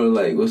my door,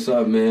 like, what's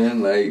up,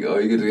 man? Like, oh,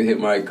 you gonna hit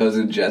my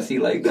cousin Jesse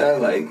like that?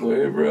 Like,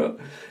 where, bro?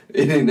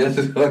 You think that's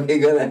just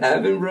fucking gonna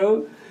happen,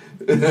 bro?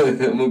 I'm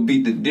gonna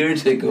beat the deer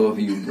tick off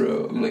you,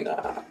 bro. I'm like,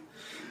 ah.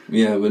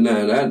 Yeah, but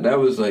nah, that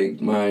was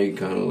like my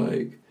kind of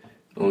like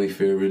only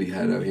fear I really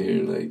had out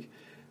here, like,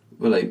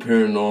 but like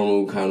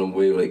paranormal kind of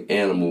way, like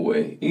animal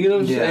way. You know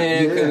what I'm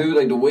saying? Because it was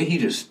like the way he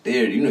just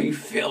stared. You know, you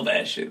feel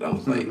that shit. I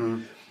was like,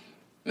 and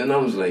I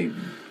was like,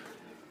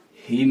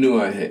 he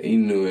knew it. You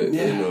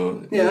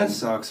know. Yeah, that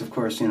sucks. Of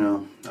course, you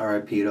know.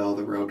 R.I.P. to all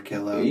the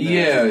roadkill out there.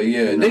 Yeah.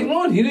 You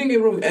know? He didn't get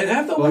road. And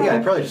after a while, he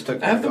probably just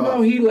took. After a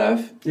while, he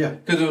left. Yeah.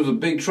 Because there was a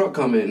big truck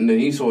coming, and then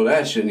he saw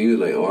that shit, and he was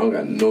like, "Oh, I don't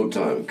got no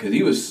time." Because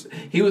he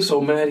was so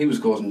mad, he was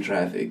causing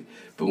traffic.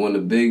 But when the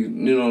big,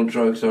 you know,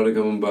 truck started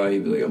coming by, he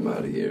was like, "I'm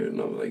out of here,"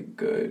 and I was like,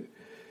 "Good."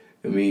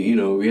 I mean, you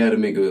know, we had to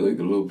make a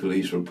little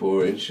police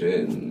report and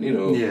shit, and you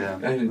know,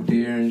 I had a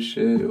deer and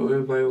shit. Oh,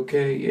 everybody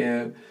okay?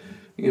 Yeah.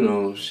 You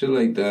know, shit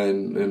like that,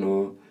 and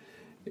all.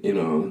 You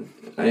know,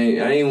 I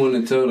ain't want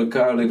to tell the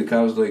cop. Like the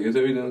cops, like, is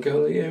everything okay?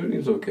 Like, yeah,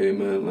 everything's okay,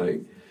 man.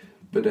 Like,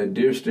 but that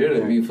deer stared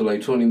at me for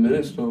like 20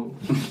 minutes though.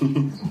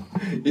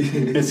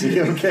 Is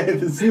he okay?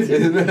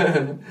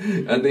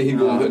 I think he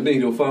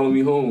gonna follow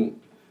me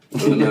home.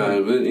 But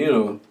you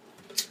know,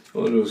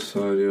 all those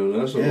side, you know,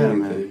 that's the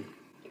only thing.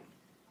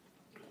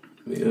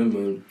 Yeah,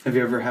 man. Have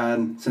you ever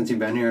had, since you've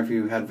been here, have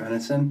you had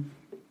venison?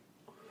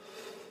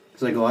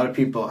 It's like a lot of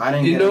people. I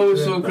didn't. You know,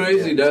 it's so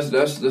crazy. That's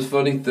the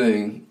funny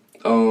thing.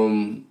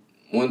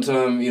 One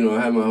time, you know, I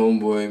had my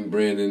homeboy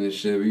Brandon and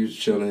shit. We was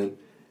chilling,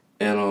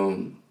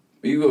 and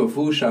we go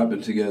food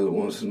shopping together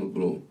once in a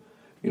blue.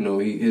 You know,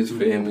 his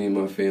family and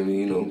my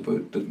family, you know,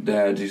 but the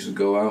dads used to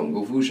go out and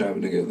go food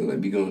shopping together.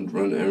 Like, be going to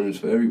run errands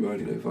for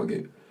everybody. Like, fuck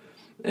it.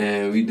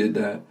 And we did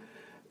that.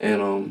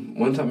 And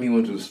one time he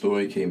went to the store,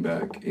 he came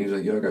back, and he was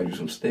like, yo, I got you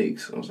some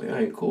steaks. I was like, all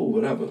right, cool,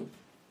 whatever.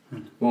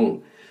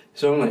 Boom.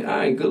 So I'm like, all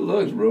right, good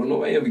looks, bro.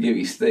 Nobody ever give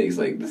me steaks.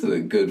 Like, this is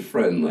a good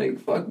friend. Like,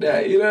 fuck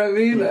that. You know what I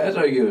mean? Like, I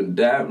started giving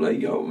dab. Like,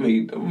 yo,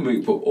 I'm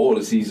gonna put all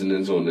the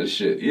seasonings on this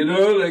shit. You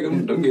know? Like,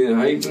 I'm getting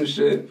hyped and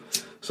shit.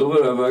 So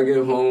whatever, I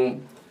get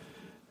home,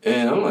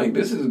 and I'm like,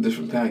 this is a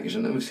different package.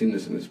 I've never seen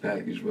this in this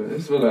package, but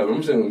it's whatever.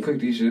 I'm saying I'm gonna cook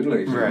these shit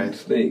like some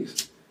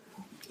steaks.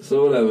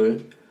 So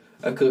whatever.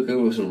 I cook it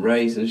with some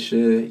rice and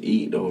shit,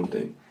 eat the whole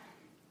thing.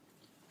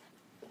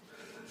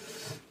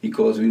 He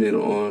calls me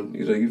later on.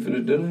 He's like, you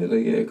finished dinner? He's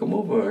like, yeah, come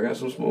over. I got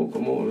some smoke.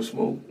 Come over, let's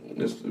smoke.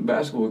 This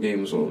basketball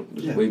game is on.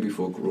 This is way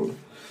before Corona.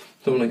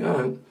 So I'm like,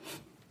 all right.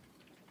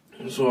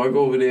 So I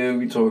go over there and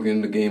we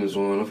talking. The game is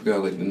on. I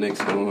forgot, like, the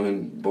Knicks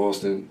on,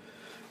 Boston.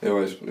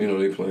 Everybody's, you know,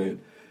 they playing.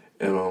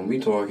 And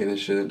we talking and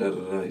shit,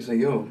 da-da-da. He's like,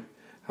 yo,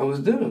 how was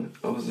dinner?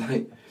 I was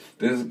like,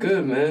 this is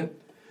good, man.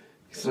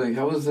 He's like,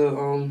 how was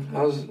eating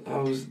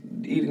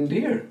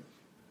deer?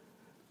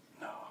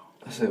 No.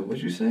 I said,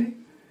 what'd you say?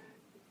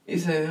 He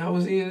said, how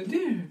was eating a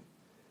deer?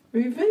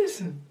 We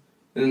venison.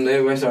 And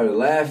everybody started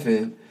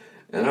laughing,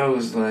 and I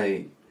was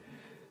like,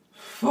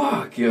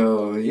 fuck,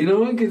 yo. You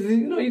know, because,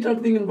 you know, you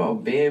start thinking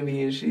about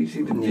Bambi and shit. You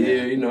see the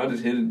deer, you know, I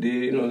just hit a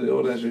deer, you know,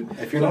 all that shit.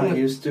 If you're not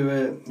used to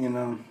it, you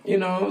know. You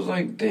know, I was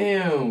like,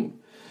 damn.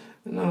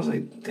 And I was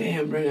like,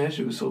 damn, Brandon, that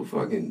shit was so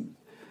fucking,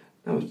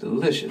 that was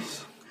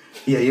delicious.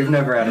 Yeah, you've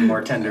never had a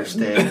more tender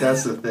steak.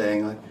 That's the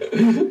thing. Like,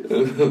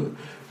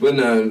 but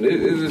no,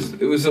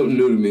 it was something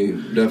new to me,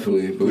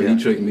 definitely. But he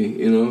tricked me,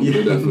 you know. Yeah,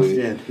 but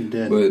definitely. he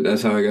did. But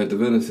that's how I got the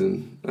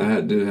venison. I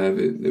had to have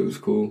it. It was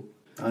cool.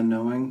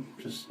 Unknowing,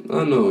 just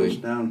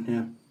unknowing, down.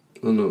 Yeah,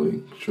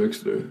 unknowing,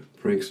 trickster,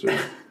 prankster,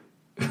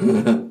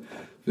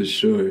 for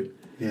sure.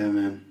 Yeah,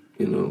 man.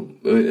 You know,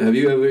 have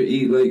you ever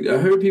eat like? I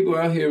heard people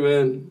out here,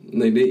 man,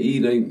 like they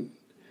eat like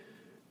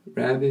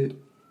rabbit.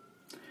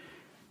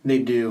 They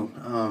do.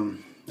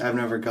 I've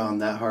never gone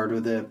that hard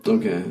with it.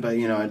 Okay. But,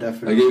 you know, I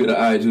definitely... I gave it an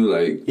eye, too,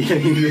 like... Yeah,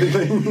 you did.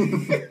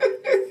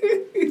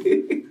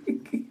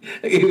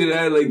 I gave it an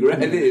eye, like,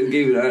 rabbit. I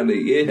gave it an eye,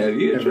 like, yeah, have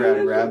you ever had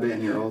a rabbit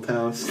in your old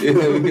house? Yeah,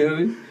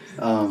 you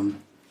No,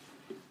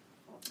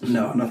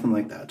 nothing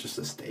like that. Just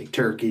a steak.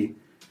 Turkey.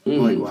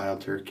 Like wild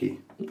turkey.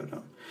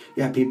 But,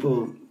 yeah,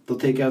 people, they'll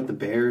take out the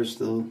bears.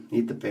 They'll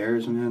eat the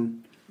bears,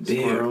 man.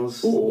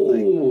 Squirrels. Oh.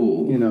 Like,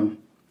 you know.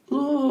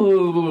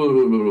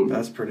 Oh.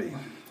 That's pretty...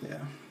 Yeah.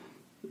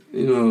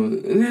 You know,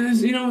 and then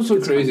it's, you know what's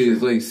so crazy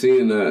is like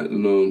seeing that, you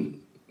know,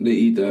 they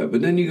eat that, but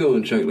then you go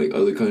and check like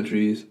other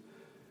countries,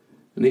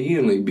 and they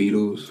eating like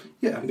beetles.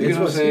 Yeah, you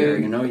know what I'm saying? Here,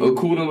 you know,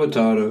 Hakuna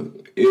Matata,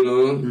 you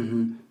know,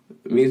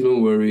 it means no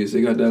worries.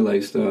 They got that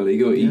lifestyle. They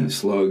go eat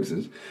slugs,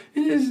 and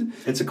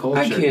it's a culture.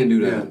 I can't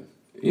do that. Yeah.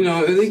 You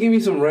know, if they give me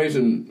some rice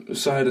and a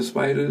side of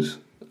spiders,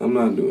 I'm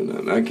not doing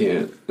that. I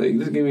can't. Like,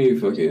 just give me a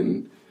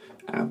fucking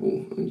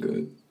apple. I'm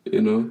good.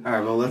 You know. All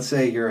right. Well, let's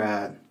say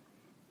your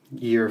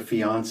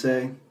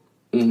fiance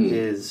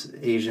is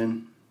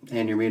Asian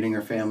and you're meeting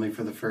her family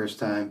for the first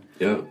time.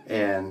 Yeah.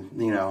 And,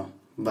 you know,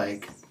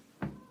 like,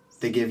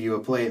 they give you a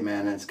plate,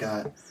 man, and it's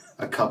got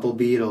a couple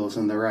beetles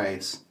in the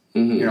rice.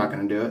 You're not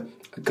going to do it?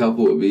 A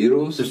couple of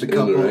beetles? Just a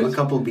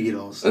couple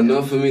beetles.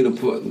 Enough for me to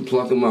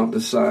pluck them off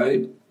the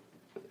side?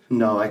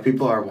 No, like,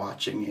 people are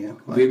watching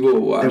you. Like, people are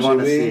watching me? They want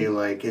to see,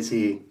 like,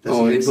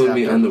 they put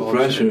me under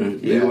pressure.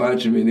 Yeah. They're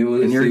watching me. They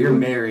want to see. And you're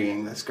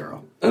marrying this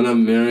girl. And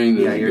I'm marrying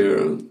this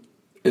girl.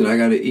 And I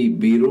gotta eat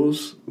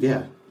beetles?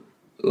 Yeah.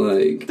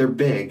 Like... They're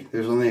big.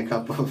 There's only a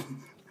couple of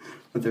them,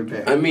 but they're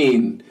big. I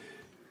mean,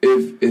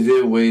 is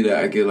there a way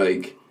that I could,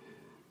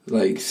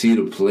 like, see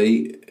the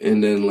plate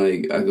and then,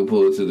 like, I could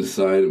pull it to the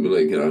side and be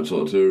like, can I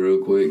talk to her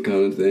real quick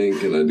kind of thing?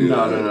 Can I do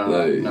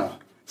that? No.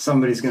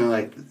 Somebody's gonna,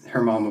 like...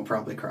 Her mom will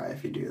probably cry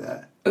if you do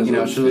that. That's you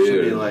know, she'll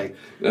be like...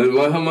 And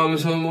why her mom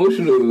is so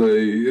emotional?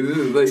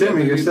 Like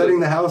Timmy, you're setting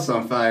the house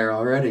on fire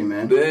already,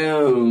 man.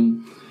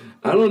 Damn.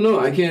 I don't know.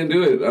 I can't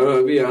do it.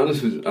 I'll be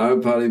honest with you.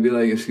 I'd probably be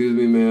like, excuse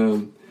me,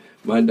 ma'am.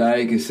 My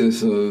diet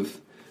consists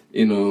of,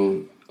 you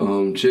know,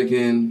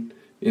 chicken,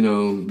 you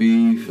know,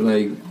 beef,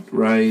 like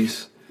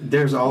rice.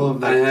 There's all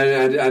of that.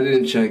 I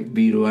didn't check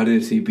beetle. I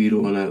didn't see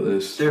beetle on that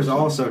list. There's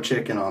also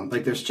chicken on,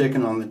 like, there's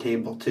chicken on the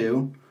table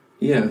too.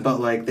 Yeah. But,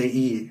 like, they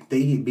eat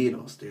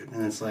beetles, dude.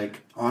 And it's,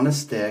 like, on a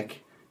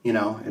stick, you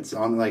know, it's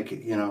on, like,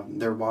 you know,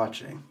 they're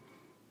watching.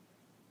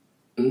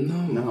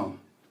 No.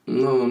 I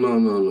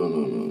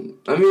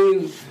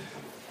mean,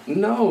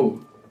 no.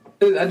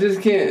 I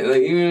just can't.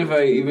 Like, even if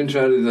I even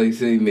try to, like,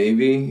 say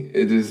maybe,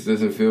 it just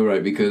doesn't feel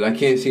right because I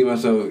can't see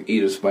myself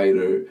eat a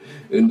spider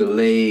and the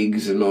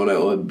legs and all that,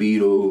 or a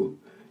beetle.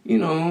 You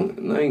know,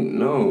 like,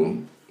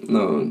 no.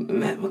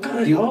 Man,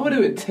 what would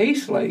it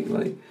taste like?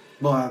 Like,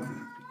 well,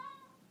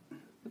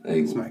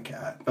 it's my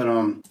cat. But,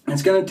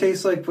 it's gonna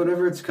taste like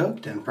whatever it's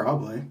cooked in,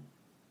 probably.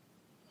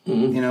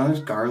 You know,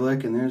 there's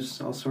garlic and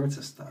there's all sorts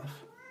of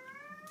stuff.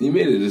 You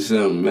made it just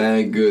sound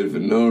mad good for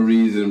no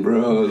reason,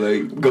 bro.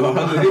 Like,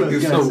 garlic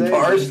and some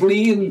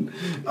parsley and...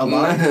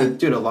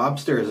 Dude, a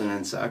lobster is an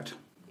insect.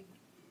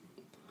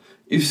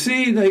 You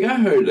see, like, I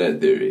heard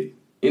that theory.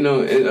 You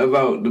know,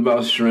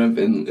 about shrimp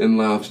and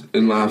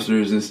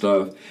lobsters and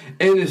stuff.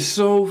 And it's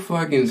so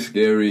fucking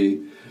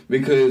scary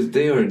because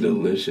they are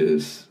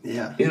delicious.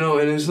 Yeah. You know,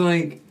 and it's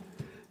like,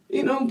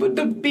 you know, but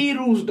the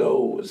beetles,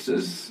 though, it's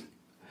just...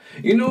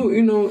 You know,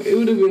 it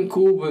would have been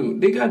cool, but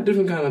they got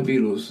different kind of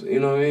beetles, you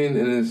know what I mean?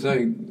 And it's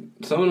like,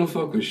 some of them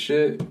fuck with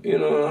shit, you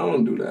know, I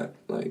don't do that.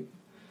 Like,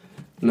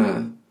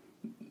 nah.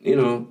 You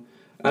know,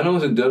 I know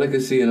it's a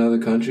delicacy in other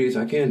countries,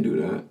 I can't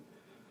do that.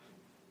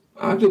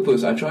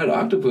 Octopus, I tried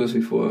octopus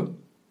before.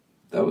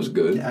 That was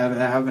good. Yeah, I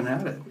haven't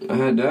had it. I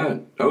had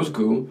that. That was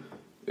cool.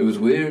 It was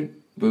weird,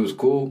 but it was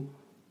cool.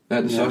 I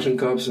had the suction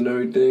cups and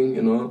everything,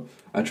 you know.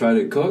 I tried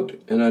it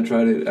cooked, and I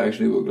tried it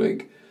actually with,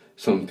 like,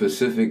 some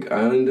Pacific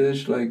Island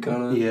dish, like,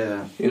 kind of,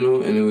 you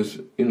know, and it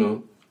was, you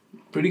know,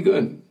 pretty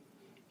good.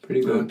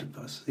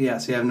 Octopus. Yeah,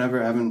 see, I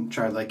haven't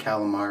tried, like,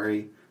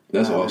 calamari.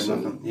 That's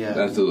awesome. Yeah.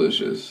 That's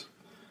delicious.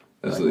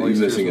 That's like you're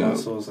missing out.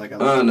 Mussels, like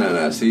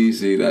No.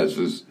 See,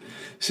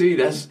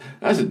 that's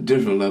a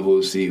different level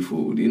of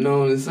seafood, you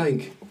know, and it's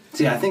like...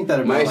 See, I think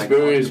that... My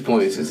experience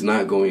points is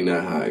not going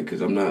that high, because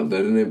I'm not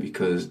letting it,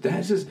 because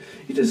that's just...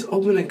 You just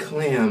open a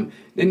clam,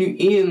 then you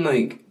eating,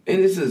 like,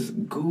 and it's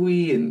just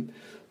gooey and...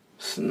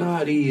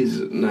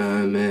 Snotties, nah,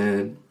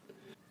 man.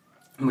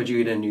 Would you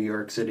eat a New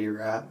York City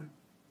rat?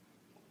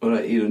 Would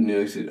I eat a New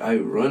York City? I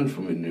run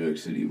from a New York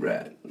City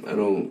rat. I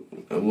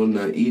would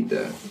not eat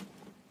that.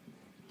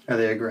 Are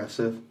they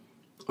aggressive?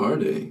 Are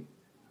they?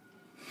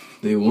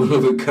 They one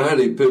of a kind.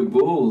 They pit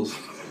bulls.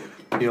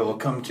 Yeah, we'll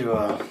come to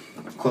a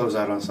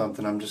closeout on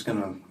something. I'm just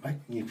gonna.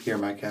 You hear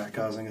my cat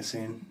causing a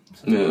scene.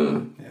 So,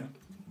 yeah.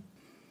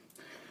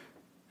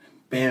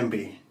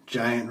 Bambi,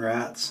 giant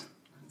rats,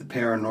 the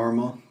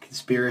paranormal,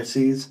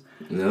 conspiracies.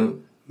 Yeah.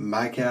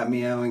 My cat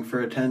meowing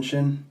for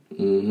attention.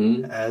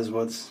 Mm-hmm. As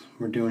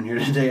we're doing here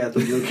today at the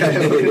Blue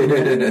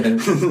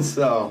Coyote.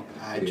 So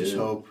I just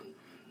hope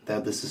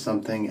that this is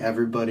something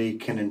everybody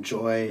can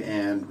enjoy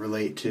and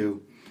relate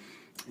to,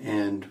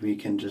 and we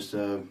can just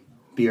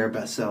be our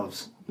best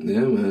selves. Yeah,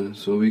 man.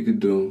 That's what we could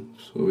do.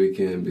 That's what we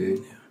can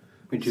be. Yeah.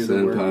 We do Send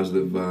the work.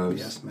 positive vibes.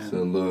 Yes, man.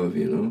 Send love,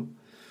 you know?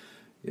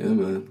 Yeah,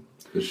 man.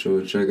 For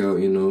sure. Check out,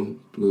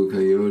 Blue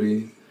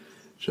Coyote.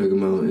 Check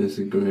him out on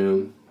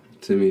Instagram.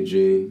 Timmy G.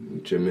 You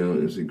can check me out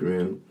on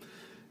Instagram.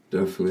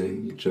 Definitely.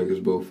 You can check us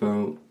both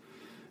out.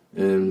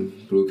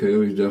 And Blue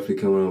Coyote's definitely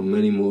coming out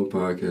many more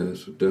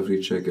podcasts. So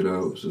definitely check it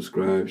out.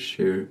 Subscribe,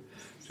 share.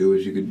 Do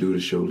what you could do to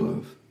show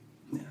love.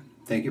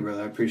 Thank you,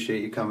 brother. I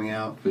appreciate you coming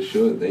out. For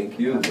sure. Thank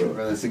you, bro.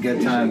 Brother, it's a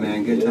good time,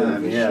 man. Good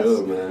time. For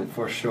sure, man.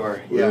 For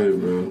sure.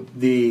 Word, bro.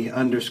 The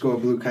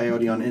 _Blue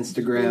Coyote on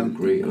Instagram.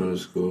 Great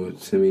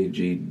 _ Timmy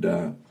G.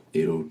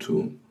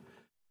 802.